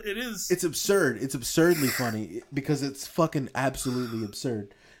 It is. It's absurd. It's absurdly funny because it's fucking absolutely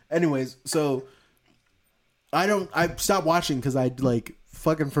absurd. Anyways, so I stopped watching because I like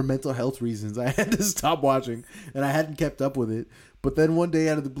fucking for mental health reasons. I had to stop watching and I hadn't kept up with it. But then one day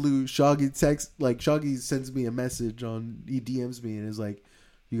out of the blue, Shaggy sends me a message he DMs me and is like,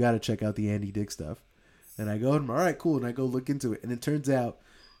 "You got to check out the Andy Dick stuff." And I go, "All right, cool." And I go look into it, and it turns out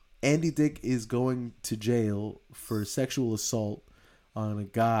Andy Dick is going to jail for sexual assault on a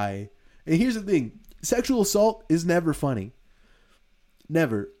guy. And here's the thing. Sexual assault is never funny.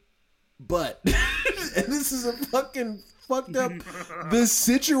 Never. But, and this is a fucking fucked up, the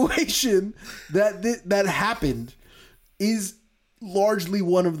situation that happened is largely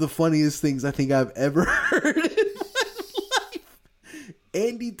one of the funniest things I think I've ever heard in my life.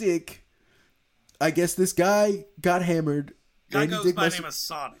 Andy Dick, I guess this guy got hammered. Guy goes by the name of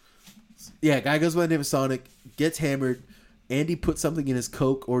Sonic. Yeah, guy goes by the name of Sonic, gets hammered. Andy puts something in his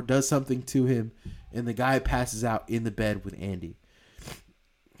Coke or does something to him, and the guy passes out in the bed with Andy.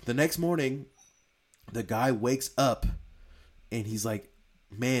 The next morning, the guy wakes up, and he's like,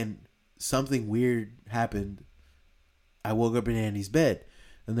 "Man, something weird happened. I woke up in Andy's bed."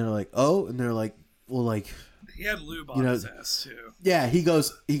 And they're like, "Oh," and they're like, "Well, like." He had lube on his ass, too. Yeah, he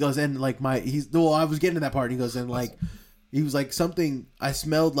goes, and like I was getting to that part, and he goes, and like, he was like, something, I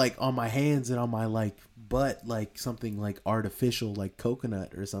smelled like on my hands and on my like butt, like something like artificial, like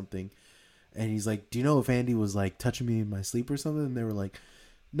coconut or something. And he's like, "Do you know if Andy was like touching me in my sleep or something?" And they were like,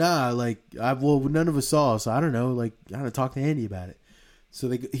 "Nah, like, none of us saw, so I don't know, like, I gotta talk to Andy about it."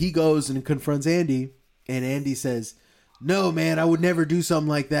 So he goes and confronts Andy, and Andy says, "No, man, I would never do something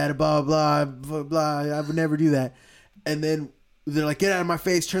like that, blah, blah, blah, blah, I would never do that." And then they're like, "Get out of my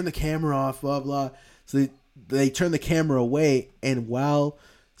face, turn the camera off, blah, blah." So they turn the camera away, and while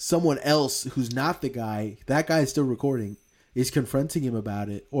someone else who's not the guy, that guy is still recording, is confronting him about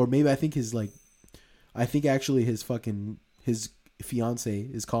it, or maybe I think his fiance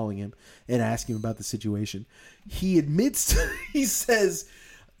is calling him and asking him about the situation. He admits he says,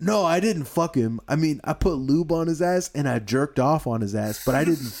 "No, I didn't fuck him. I mean, I put lube on his ass and I jerked off on his ass, but I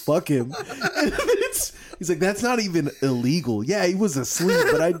didn't fuck him." And he's like, "That's not even illegal. Yeah, he was asleep,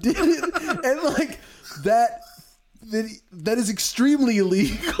 but I did it." And like that is extremely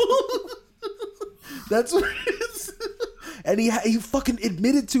illegal. That's what it is. And he fucking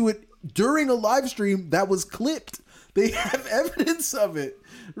admitted to it during a live stream that was clipped. They have evidence of it,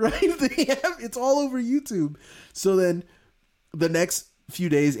 right? It's all over YouTube. So then the next few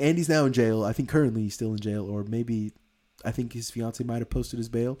days, Andy's now in jail. I think currently he's still in jail, or maybe I think his fiance might have posted his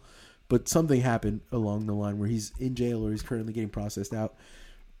bail, but something happened along the line where he's in jail or he's currently getting processed out.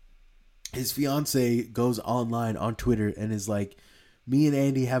 His fiance goes online on Twitter and is like, "Me and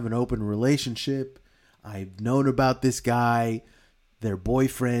Andy have an open relationship. I've known about this guy. They're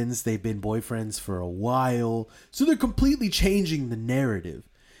boyfriends. They've been boyfriends for a while." So they're completely changing the narrative.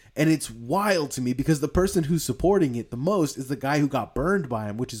 And it's wild to me because the person who's supporting it the most is the guy who got burned by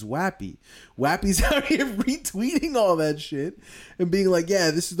him, which is Wappy. Wappy's out here retweeting all that shit and being like,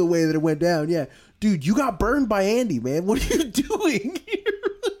 "Yeah, this is the way that it went down. Yeah, dude, you got burned by Andy, man. What are you doing here?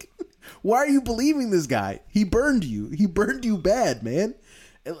 Why are you believing this guy? He burned you. He burned you bad, man."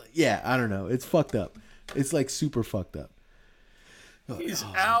 And yeah, I don't know. It's fucked up. It's like super fucked up. He's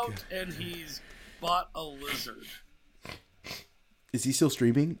out and he's bought a lizard. Is he still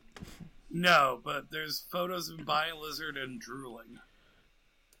streaming? No, but there's photos of him buying a lizard and drooling.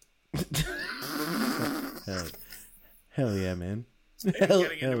 Hell yeah, man.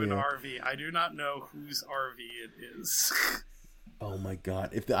 Getting into an RV. I do not know whose RV it is. Oh my god.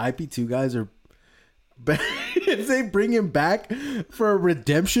 If the IP2 guys are... if they bring him back for a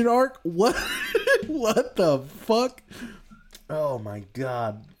redemption arc, what the fuck? Oh my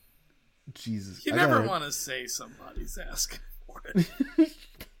god. Jesus. You never want to say somebody's asking for it.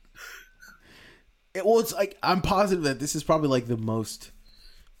 Well, it's like, I'm positive that this is probably like the most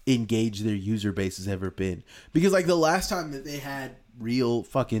engaged their user base has ever been. Because like the last time that they had real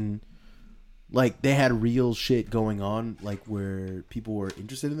fucking... like they had real shit going on, like where people were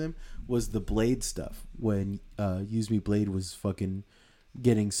interested in them, was the Blade stuff. When Use Me Blade was fucking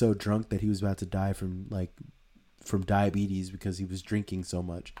getting so drunk that he was about to die from diabetes because he was drinking so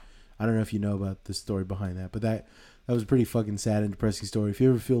much. I don't know if you know about the story behind that, but that was a pretty fucking sad and depressing story. If you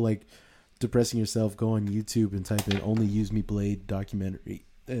ever feel like depressing yourself, go on YouTube and type in "Only Use Me Blade" documentary,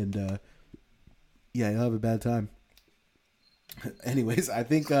 and you'll have a bad time. Anyways, I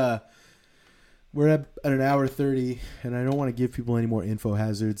think we're at an hour 30, and I don't want to give people any more info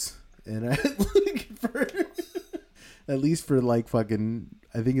hazards. And at least for like fucking,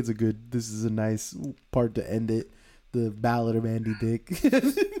 I think this is a nice part to end it. The Ballad of Andy Dick.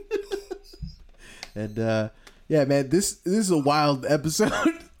 And yeah, man, this is a wild episode.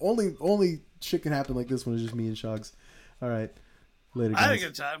 only shit can happen like this when it's just me and Shogs. All right, later, guys. I had a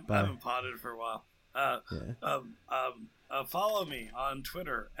good time. Bye. I haven't potted for a while. Follow me on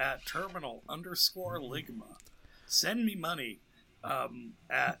Twitter at terminal_ligma. Send me money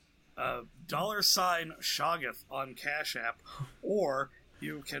at $Shoggoth on Cash App, or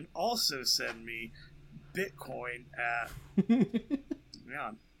you can also send me Bitcoin at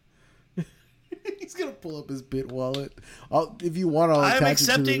yeah. He's gonna pull up his Bit wallet. If you want, I'll attach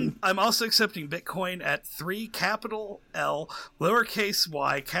it to I'm also accepting Bitcoin at 3 capital L, lowercase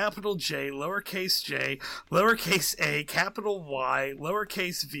y, capital J, lowercase a, capital Y,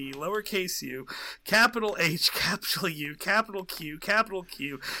 lowercase v, lowercase u, capital H, capital U, capital Q,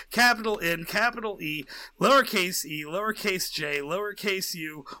 capital N, capital E, lowercase j, lowercase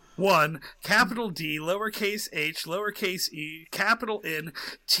u, 1, capital D, lowercase h, lowercase e, capital N,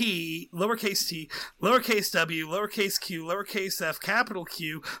 T, lowercase w, lowercase q, lowercase f, capital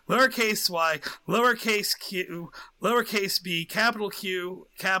Q, lowercase y, lowercase q, lowercase b, capital Q,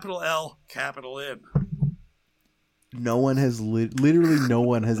 capital L, capital N. No one has literally no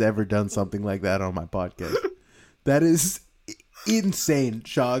one has ever done something like that on my podcast. That is insane,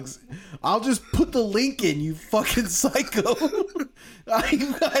 Shogs. I'll just put the link in, you fucking psycho.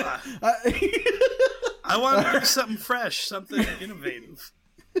 I want to do something fresh, something innovative.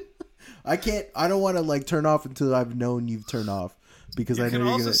 I don't want to like turn off until I've known you've turned off, because I know you're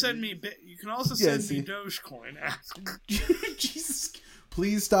gonna. You can also send me Dogecoin. Jesus,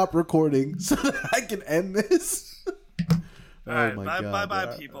 please stop recording so that I can end this. All right,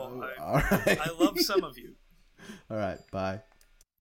 bye, people. All right. I love some of you. All right, bye.